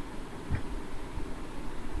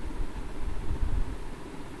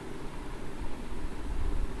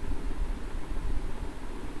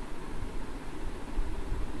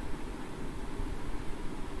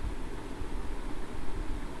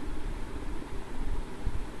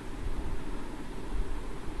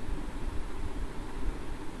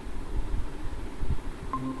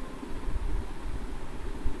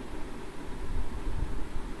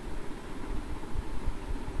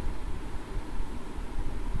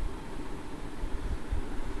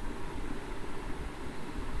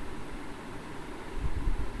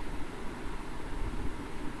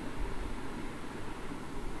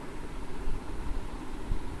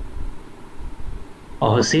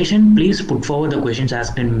 Session, please put forward the questions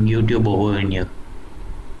asked in YouTube over in here.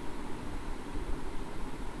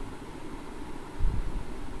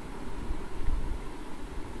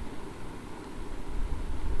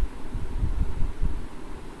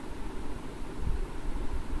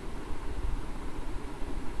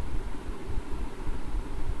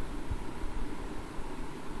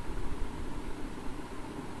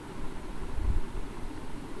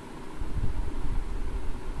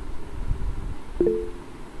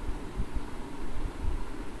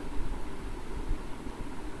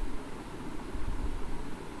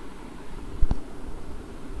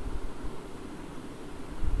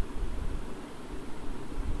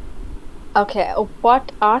 Okay.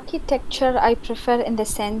 What architecture I prefer in the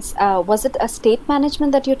sense, was it a state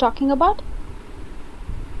management that you're talking about?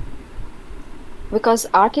 Because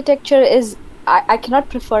architecture is, I cannot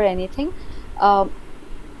prefer anything.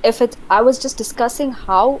 If it's, I was just discussing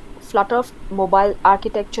how Flutter mobile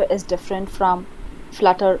architecture is different from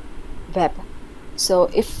Flutter web. So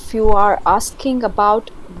if you are asking about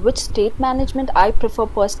which state management I prefer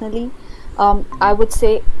personally, I would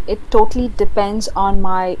say it totally depends on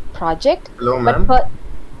my project. Hello, But ma'am.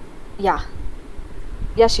 yeah,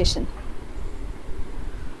 yeah, Shishan.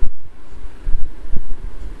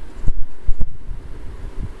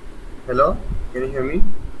 Hello, can you hear me?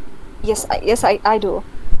 Yes, I do.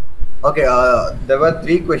 Okay, there were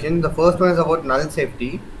three questions. The first one is about null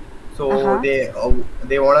safety. So Uh-huh.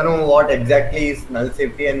 they want to know what exactly is null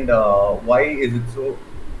safety and why is it so?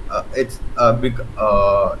 It's a big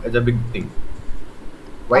thing.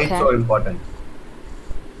 Why it's Okay. so important?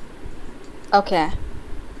 Okay.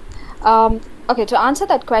 Okay, to answer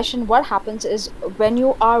that question, what happens is when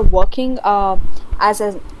you are working as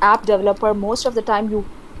an app developer, most of the time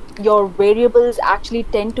your variables actually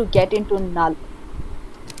tend to get into null,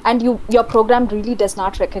 and your program really does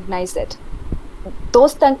not recognize it.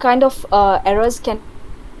 Those kind of errors can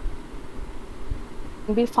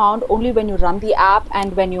be found only when you run the app,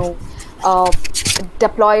 and when you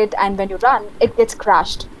deploy it and when you run, it gets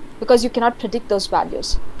crashed because you cannot predict those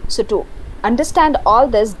values. So to understand all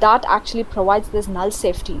this, Dart actually provides this null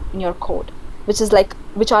safety in your code,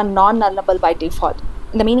 which are non-nullable by default.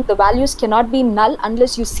 In the meaning, the values cannot be null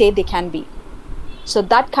unless you say they can be. So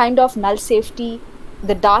that kind of null safety,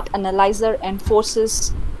 the Dart analyzer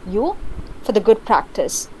enforces you for the good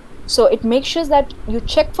practice. So it makes sure that you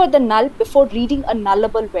check for the null before reading a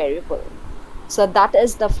nullable variable. So that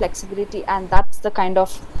is the flexibility, and that's the kind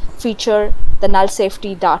of feature the null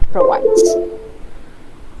safety Dart provides.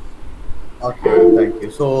 Okay, thank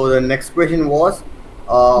you. So the next question was,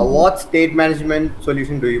 what state management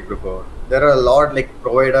solution do you prefer? There are a lot like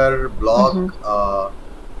provider, block,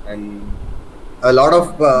 and a lot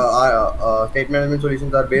of state management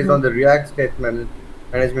solutions are based on the React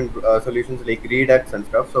management solutions like Redux and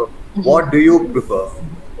stuff. So what do you prefer?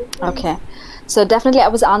 Okay, so definitely I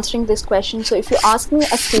was answering this question. So if you ask me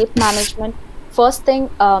a state management, first thing,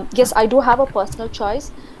 yes, I do have a personal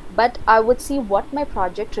choice, but I would see what my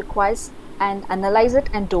project requires and analyze it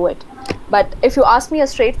and do it. But if you ask me a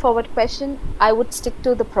straightforward question, I would stick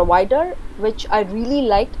to the provider, which I really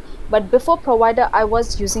liked. But before provider, I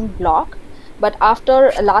was using Block. But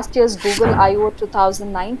after last year's Google I/O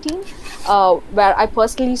 2019, where I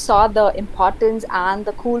personally saw the importance and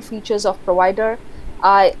the cool features of provider,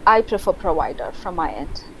 I prefer provider from my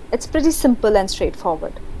end. It's pretty simple and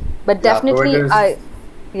straightforward. But definitely,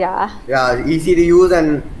 yeah, easy to use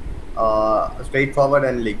and straightforward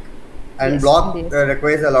and like, and yes, Block indeed.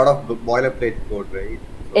 requires a lot of boilerplate code, right?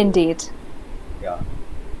 So, Indeed. yeah.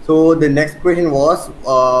 So the next question was,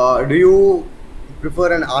 do you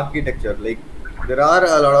prefer an architecture? Like there are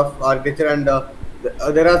a lot of architecture, and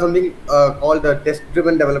there are something called the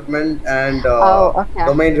test-driven development and Oh, okay.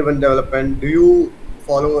 domain-driven development. Do you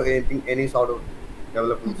follow anything, any sort of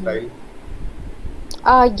development Mm-hmm.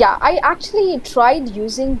 style? Yeah, I actually tried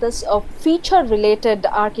using this feature-related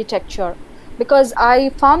architecture because I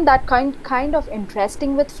found that kind of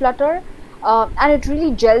interesting with Flutter, and it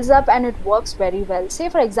really gels up and it works very well. Say,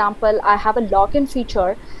 for example, I have a login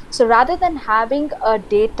feature, so rather than having a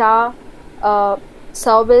data uh,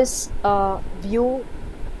 service view,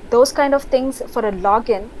 those kind of things for a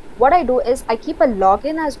login, what I do is I keep a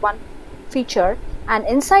login as one feature,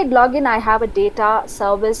 and inside login I have a data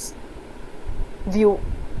service view.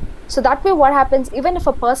 So that way, what happens, even if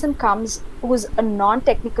a person comes who's a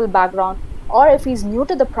non-technical background, or if he's new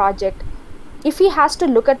to the project, if he has to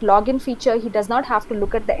look at login feature, he does not have to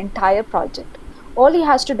look at the entire project. All he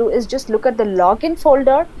has to do is just look at the login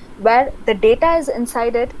folder where the data is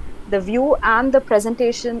inside it, the view and the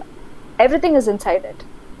presentation, everything is inside it.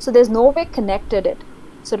 So there's no way connected it.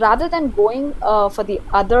 So rather than going for the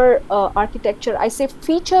other architecture, I say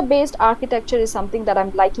feature-based architecture is something that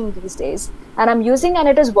I'm liking these days, and I'm using, and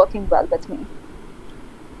it is working well with me.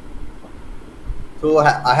 So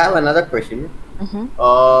I have another question.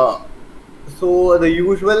 Mm-hmm. So the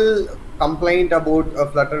usual complaint about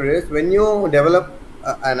Flutter is when you develop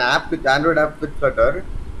an app with Android app with Flutter,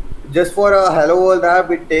 just for a Hello World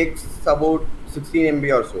app, it takes about 16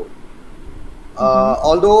 MB or so.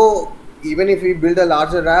 Although even if we build a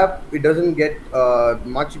larger app, it doesn't get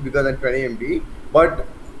much bigger than 20 MB. But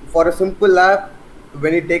for a simple app,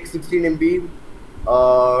 when it takes 16 MB,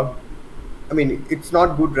 I mean, it's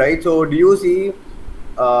not good, right? So do you see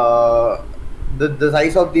the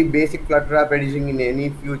size of the basic Flutter app reducing in any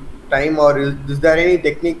few time, or is there any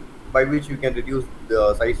technique by which you can reduce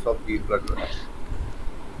the size of the Flutter app?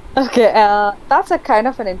 Okay, that's a kind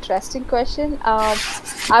of an interesting question.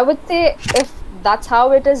 I would say if that's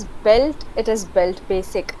how it is built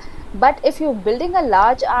basic. But if you're building a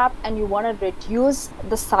large app and you want to reduce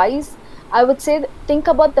the size, I would say think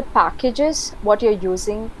about the packages, what you're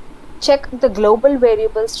using, check the global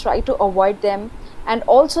variables, try to avoid them. And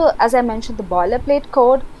also, as I mentioned, the boilerplate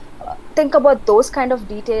code, think about those kind of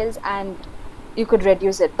details and you could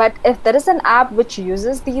reduce it. But if there is an app which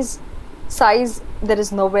uses these size, there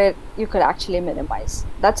is nowhere you could actually minimize.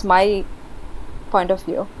 That's my point of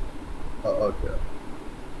view. Okay.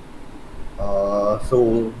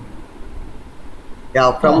 So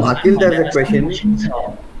yeah, from Akhil, there's a question. Questions,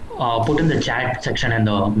 put in the chat section and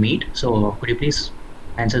the meet. So could you please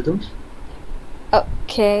answer those?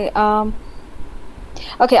 Okay.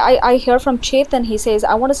 Okay, I hear from Chetan. He says,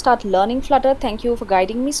 I want to start learning Flutter. Thank you for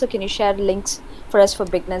guiding me. So can you share links for us for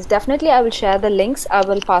beginners? Definitely, I will share the links. I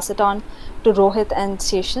will pass it on to Rohit and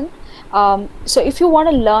Seshan. So if you want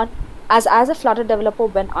to learn, as a Flutter developer,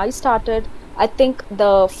 when I started, I think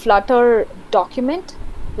the Flutter document,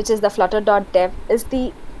 which is the flutter.dev, is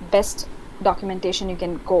the best documentation you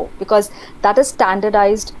can go, because that is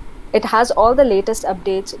standardized. It has all the latest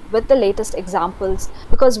updates with the latest examples.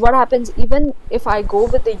 Because what happens, even if I go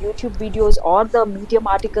with the YouTube videos or the Medium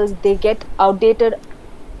articles, they get outdated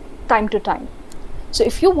time to time. So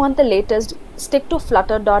if you want the latest, stick to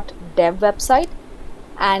flutter.dev website.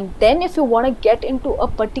 And then if you want to get into a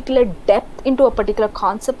particular depth, into a particular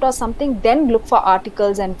concept or something, then look for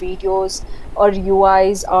articles and videos or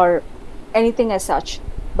UIs or anything as such.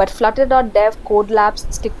 But flutter.dev, code labs,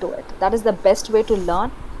 stick to it. That is the best way to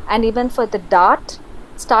learn. And even for the Dart,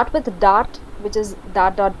 start with Dart, which is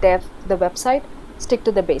dart.dev, the website. Stick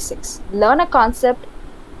to the basics. Learn a concept,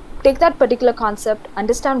 take that particular concept,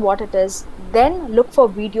 understand what it is, then look for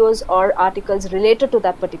videos or articles related to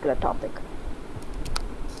that particular topic.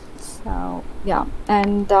 So yeah,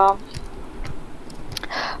 and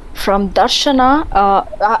from Darshana,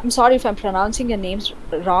 I'm sorry if I'm pronouncing your names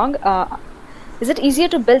wrong. Is it easier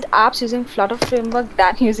to build apps using Flutter framework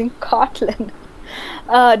than using Kotlin?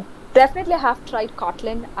 Definitely, I have tried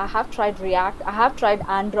Kotlin. I have tried React. I have tried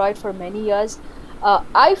Android for many years.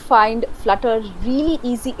 I find Flutter really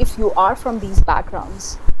easy if you are from these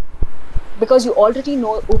backgrounds, because you already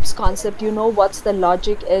know OOPS concept, you know what's the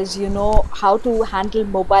logic is, you know how to handle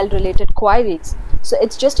mobile related queries. So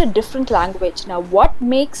it's just a different language. Now, what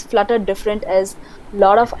makes Flutter different is a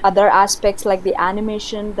lot of other aspects like the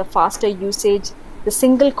animation, the faster usage, the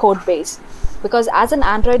single code base. Because as an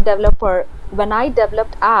Android developer, when I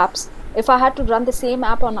developed apps, if I had to run the same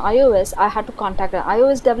app on iOS, I had to contact an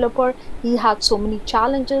iOS developer. He had so many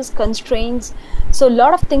challenges, constraints. So a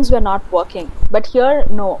lot of things were not working. But here,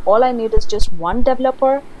 no, all I need is just one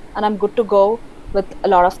developer and I'm good to go. with a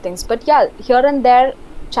lot of things. But yeah, here and there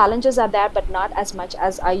challenges are there, but not as much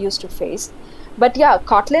as I used to face. But yeah,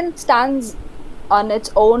 Kotlin stands on its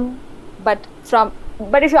own, but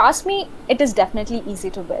if you ask me, it is definitely easy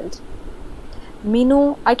to build.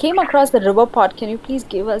 Minu, I came across the river pod. Can you please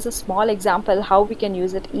give us a small example how we can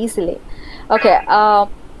use it easily? Okay,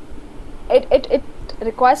 it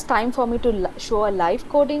requires time for me to show a live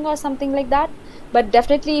coding or something like that. But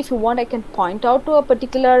definitely, if you want, I can point out to a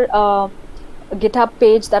particular GitHub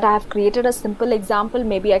page that I have created a simple example.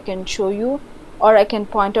 Maybe I can show you, or I can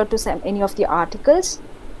point out to any of the articles,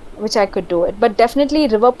 which I could do it. But definitely,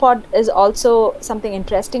 Riverpod is also something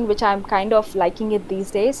interesting, which I'm kind of liking it these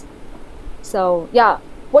days. So yeah,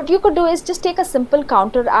 what you could do is just take a simple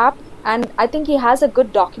counter app, and I think he has a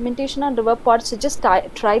good documentation on Riverpod. So just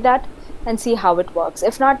try that and see how it works.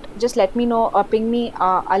 If not, just let me know or ping me.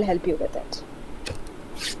 I'll help you with it.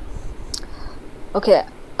 Okay.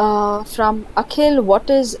 From Akhil, what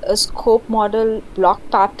is a scope model, block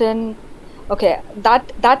pattern? Okay,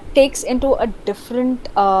 that takes into a different,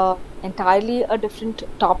 entirely a different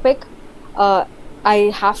topic.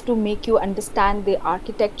 I have to make you understand the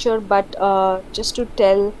architecture, but just to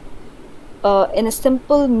tell in a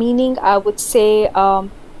simple meaning, I would say,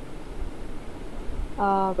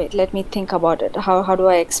 wait, let me think about it. How do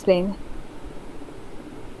I explain?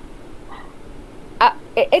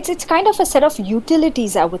 It's kind of a set of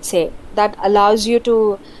utilities, I would say, that allows you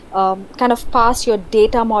to kind of pass your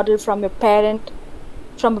data model from a parent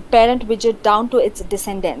widget down to its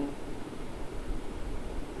descendant.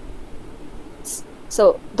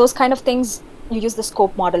 So those kind of things you use the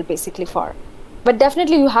scope model basically for. But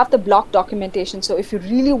definitely you have the block documentation. So if you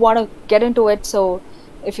really want to get into it, so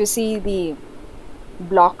if you see the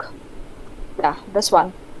block, yeah, this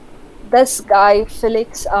one. This guy,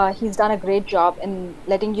 Felix, he's done a great job in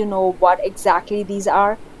letting you know what exactly these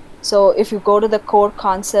are. So if you go to the core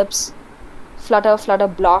concepts, Flutter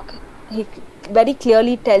block, he very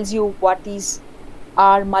clearly tells you what these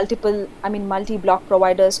are, multi-block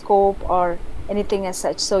provider scope or anything as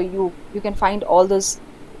such. So you can find all those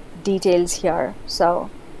details here. So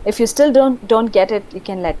if you still don't get it, you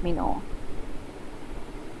can let me know.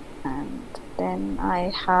 And then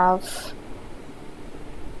I have,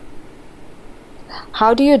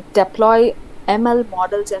 how do you deploy ML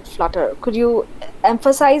models in Flutter? Could you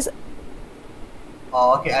emphasize?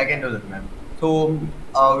 Okay, I can do that, ma'am. So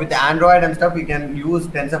with Android and stuff, we can use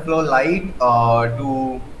TensorFlow Lite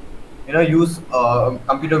to use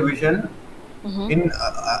computer vision in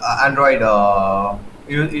Android,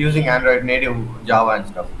 using Android native Java and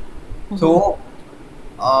stuff. So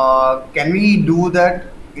can we do that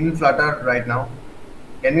in Flutter right now?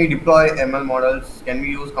 Can we deploy ML models? Can we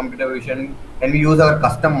use computer vision? Can we use our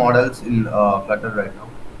custom models in Flutter right now?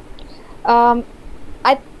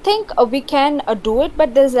 I think we can do it,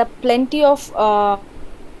 but there's plenty of I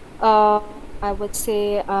would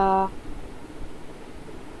say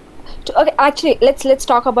okay, actually let's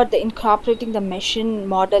talk about the incorporating the machine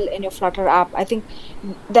model in your Flutter app. I think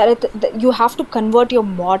that you have to convert your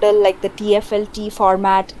model like the TFLT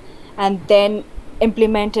format and then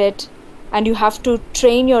implement it, and you have to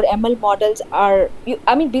train your ML models.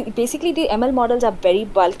 Basically the ML models are very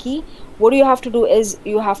bulky. What you have to do is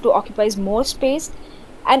you have to occupy more space,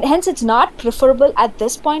 and hence it's not preferable at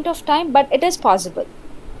this point of time, but it is possible.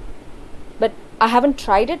 But I haven't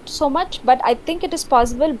tried it so much, but I think it is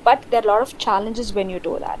possible. But there are a lot of challenges when you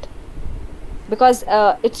do that, because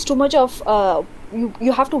it's too much of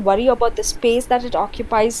you have to worry about the space that it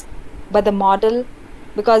occupies by the model,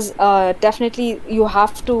 because definitely you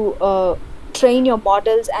have to train your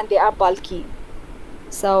models and they are bulky.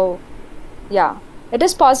 So yeah, it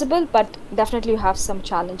is possible, but definitely you have some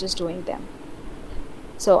challenges doing them.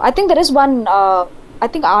 So I think there is one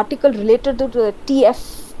article related to the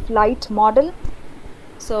TF Lite model.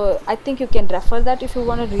 So I think you can refer that if you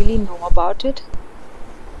want to really know about it.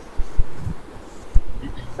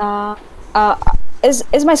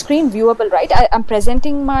 Is my screen viewable, right? I'm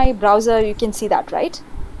presenting my browser. You can see that, right?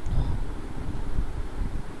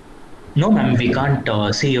 No, ma'am, we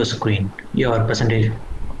can't see your screen, your presentation.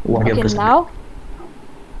 What you're presenting. Now?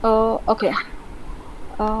 Okay.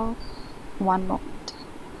 One moment.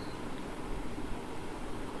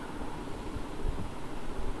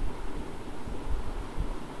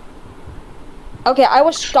 Okay, I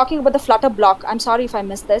was talking about the Flutter block. I'm sorry if I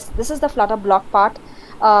missed this. This is the Flutter block part.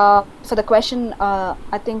 For the question,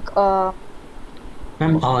 I think...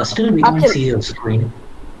 Ma'am, still we can't see your screen.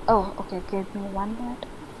 Oh, okay. Give me 1 minute.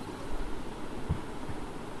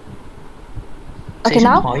 Okay,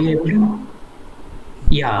 now? Are you able to?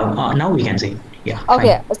 Yeah, now we can see. Yeah.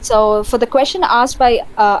 Okay, fine. So for the question asked by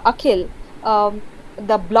Akhil,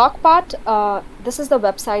 The block part, this is the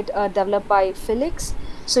website developed by Felix.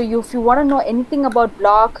 So if you want to know anything about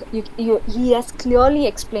block, he has clearly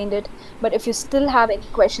explained it. But if you still have any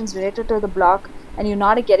questions related to the block and you're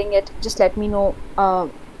not getting it, just let me know.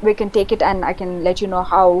 We can take it and I can let you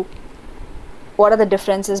know what are the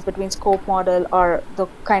differences between scope model or the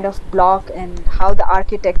kind of block and how the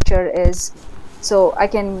architecture is. So I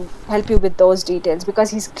can help you with those details because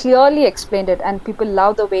he's clearly explained it and people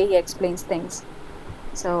love the way he explains things.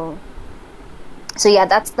 So yeah,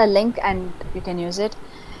 that's the link and you can use it.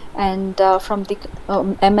 And from the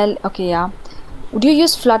ML, okay, yeah. Would you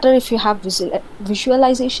use Flutter if you have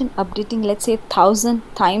visualization updating, let's say 1,000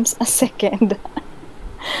 times a second?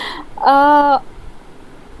 I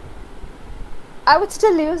would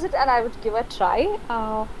still use it and I would give a try.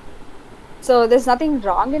 So there's nothing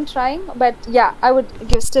wrong in trying, but yeah, I would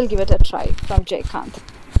still give it a try. From Jaykant.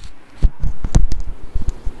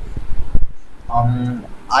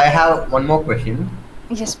 I have one more question.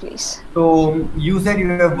 Yes, please. So you said you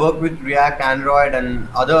have worked with React, Android, and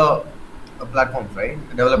other platforms, right?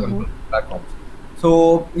 Development platforms.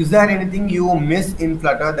 So is there anything you miss in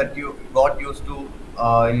Flutter that you got used to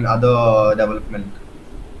in other development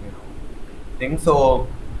things? So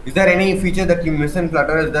is there any feature that you miss in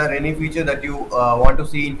Flutter? Is there any feature that you want to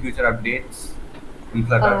see in future updates in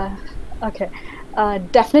Flutter? Okay.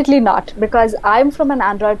 Definitely not, because I'm from an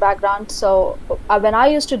Android background. So when I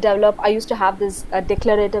used to develop, I used to have this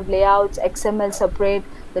declarative layouts, XML separate,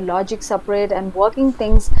 the logic separate, and working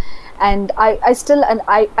things. And I used to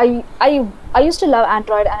love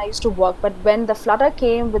Android and I used to work. But when the Flutter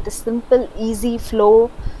came with the simple, easy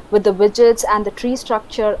flow with the widgets and the tree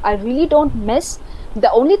structure, I really don't miss.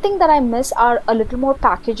 The only thing that I miss are a little more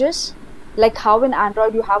packages, like how in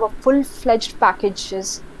Android you have a full-fledged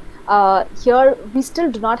packages. Here we still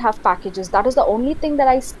do not have packages. That is the only thing that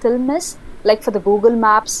I still miss. Like for the Google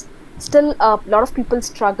Maps, still a lot of people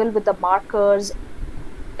struggle with the markers,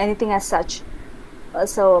 anything as such.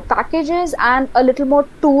 So packages and a little more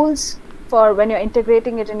tools for when you're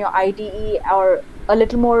integrating it in your IDE, or a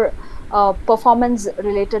little more performance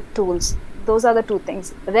related tools. Those are the two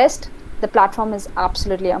things. Rest, the platform is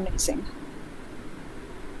absolutely amazing.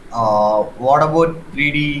 What about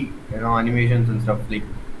 3D animations and stuff? Like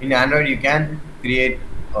in Android, you can create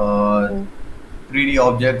 3D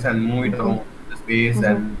objects and move it around the space.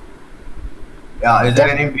 And yeah, is there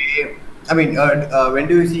any way? I mean, when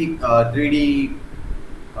do you see 3D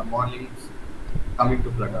modeling coming to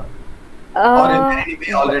Flutter? Or is there any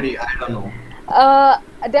way already? I don't know.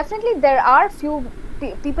 Definitely, there are few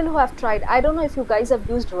people who have tried. I don't know if you guys have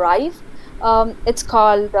used Rive. It's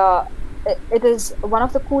called. It is one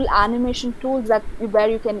of the cool animation tools where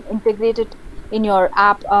you can integrate it in your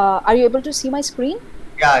app. Are you able to see my screen?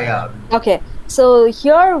 Yeah. Okay, so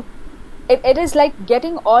here it is like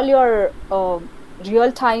getting all your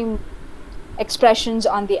real-time expressions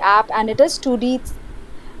on the app, and it is 2D,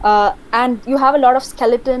 and you have a lot of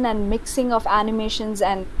skeleton and mixing of animations,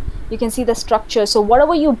 and you can see the structure. So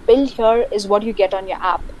whatever you build here is what you get on your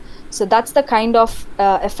app. So that's the kind of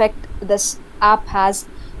effect this app has.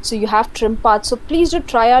 So you have trim paths. So please do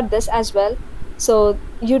try out this as well. So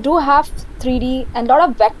you do have 3D and a lot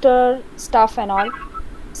of vector stuff and all.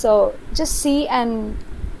 So just see and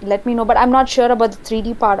let me know. But I'm not sure about the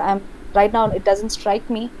 3D part. Right now it doesn't strike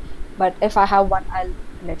me. But if I have one, I'll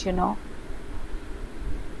let you know.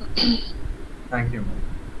 Thank you.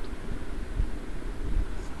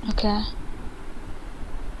 Okay.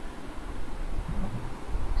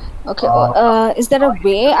 Okay. Is there a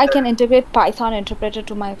way I can integrate Python interpreter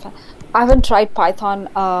to my file? I haven't tried Python,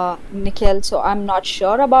 Nikhil, so I'm not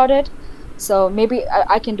sure about it. So maybe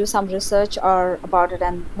I can do some research about it,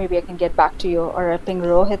 and maybe I can get back to you, or ping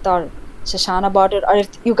Rohit or Shashan about it. Or if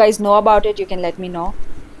you guys know about it, you can let me know,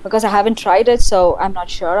 because I haven't tried it, so I'm not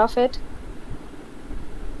sure of it.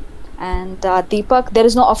 And Deepak, there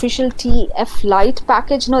is no official TF Lite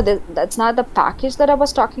package. No, that's not the package that I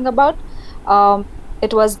was talking about.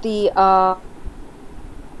 It was the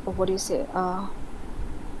what do you say?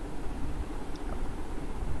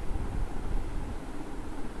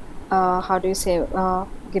 How do you say?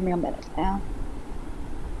 Give me a minute. Yeah.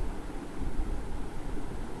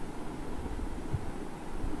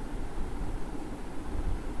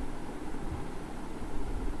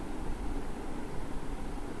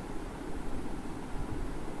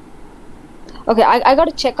 Okay, I got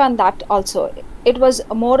to check on that also. It was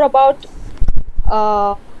more about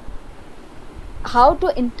how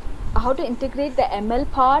to integrate the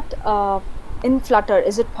ML part in Flutter.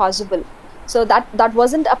 Is it possible? So that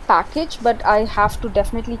wasn't a package, but I have to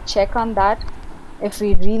definitely check on that if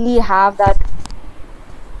we really have that.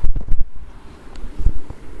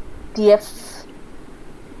 DF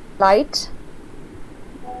Lite.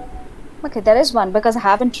 Okay, there is one because I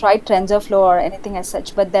haven't tried TensorFlow or anything as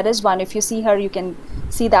such, but there is one. If you see here, you can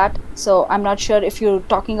see that. So I'm not sure if you're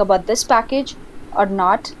talking about this package or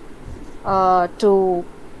not. To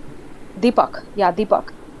Deepak, yeah,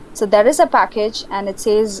 Deepak. So there is a package, and it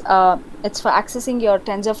says it's for accessing your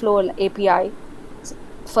TensorFlow API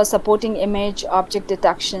for supporting image object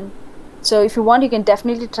detection. So if you want, you can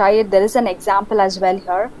definitely try it. There is an example as well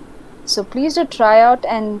here. So please do try out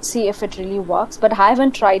and see if it really works, but I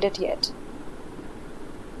haven't tried it yet.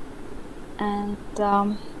 And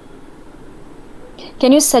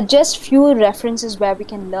can you suggest few references where we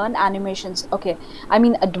can learn animations? Okay, I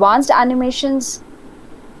mean advanced animations,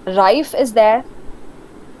 Rife is there,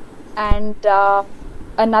 and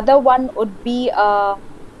another one would be a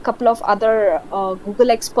couple of other Google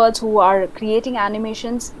experts who are creating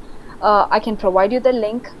animations. I can provide you the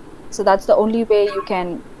link. So that's the only way you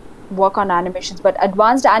can work on animations, but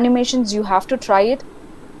advanced animations, you have to try it,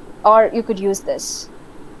 or you could use this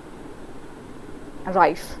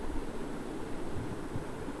Rife.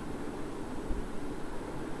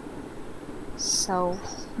 So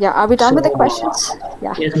yeah, are we done with the questions?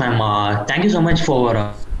 Yeah. Yes, ma'am. Thank you so much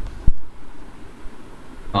for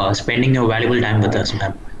spending your valuable time with us,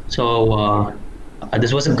 ma'am. So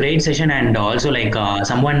this was a great session, and also like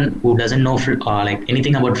someone who doesn't know like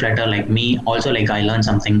anything about Flutter, like me, also like I learned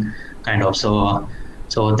something kind of. So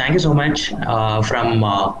so thank you so much from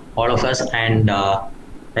all of us, and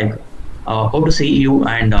like hope to see you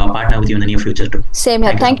and partner with you in the near future too. Same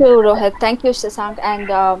here. Thank you, Rohit. Thank you, Sasank,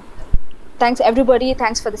 and thanks everybody.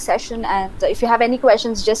 Thanks for the session. And if you have any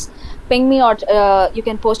questions, just ping me, or you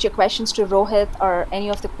can post your questions to Rohit or any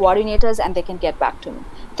of the coordinators, and they can get back to me.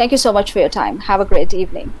 Thank you so much for your time. Have a great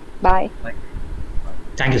evening. Bye.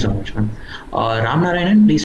 Thank you so much, ma'am. Ram Narayanan, please.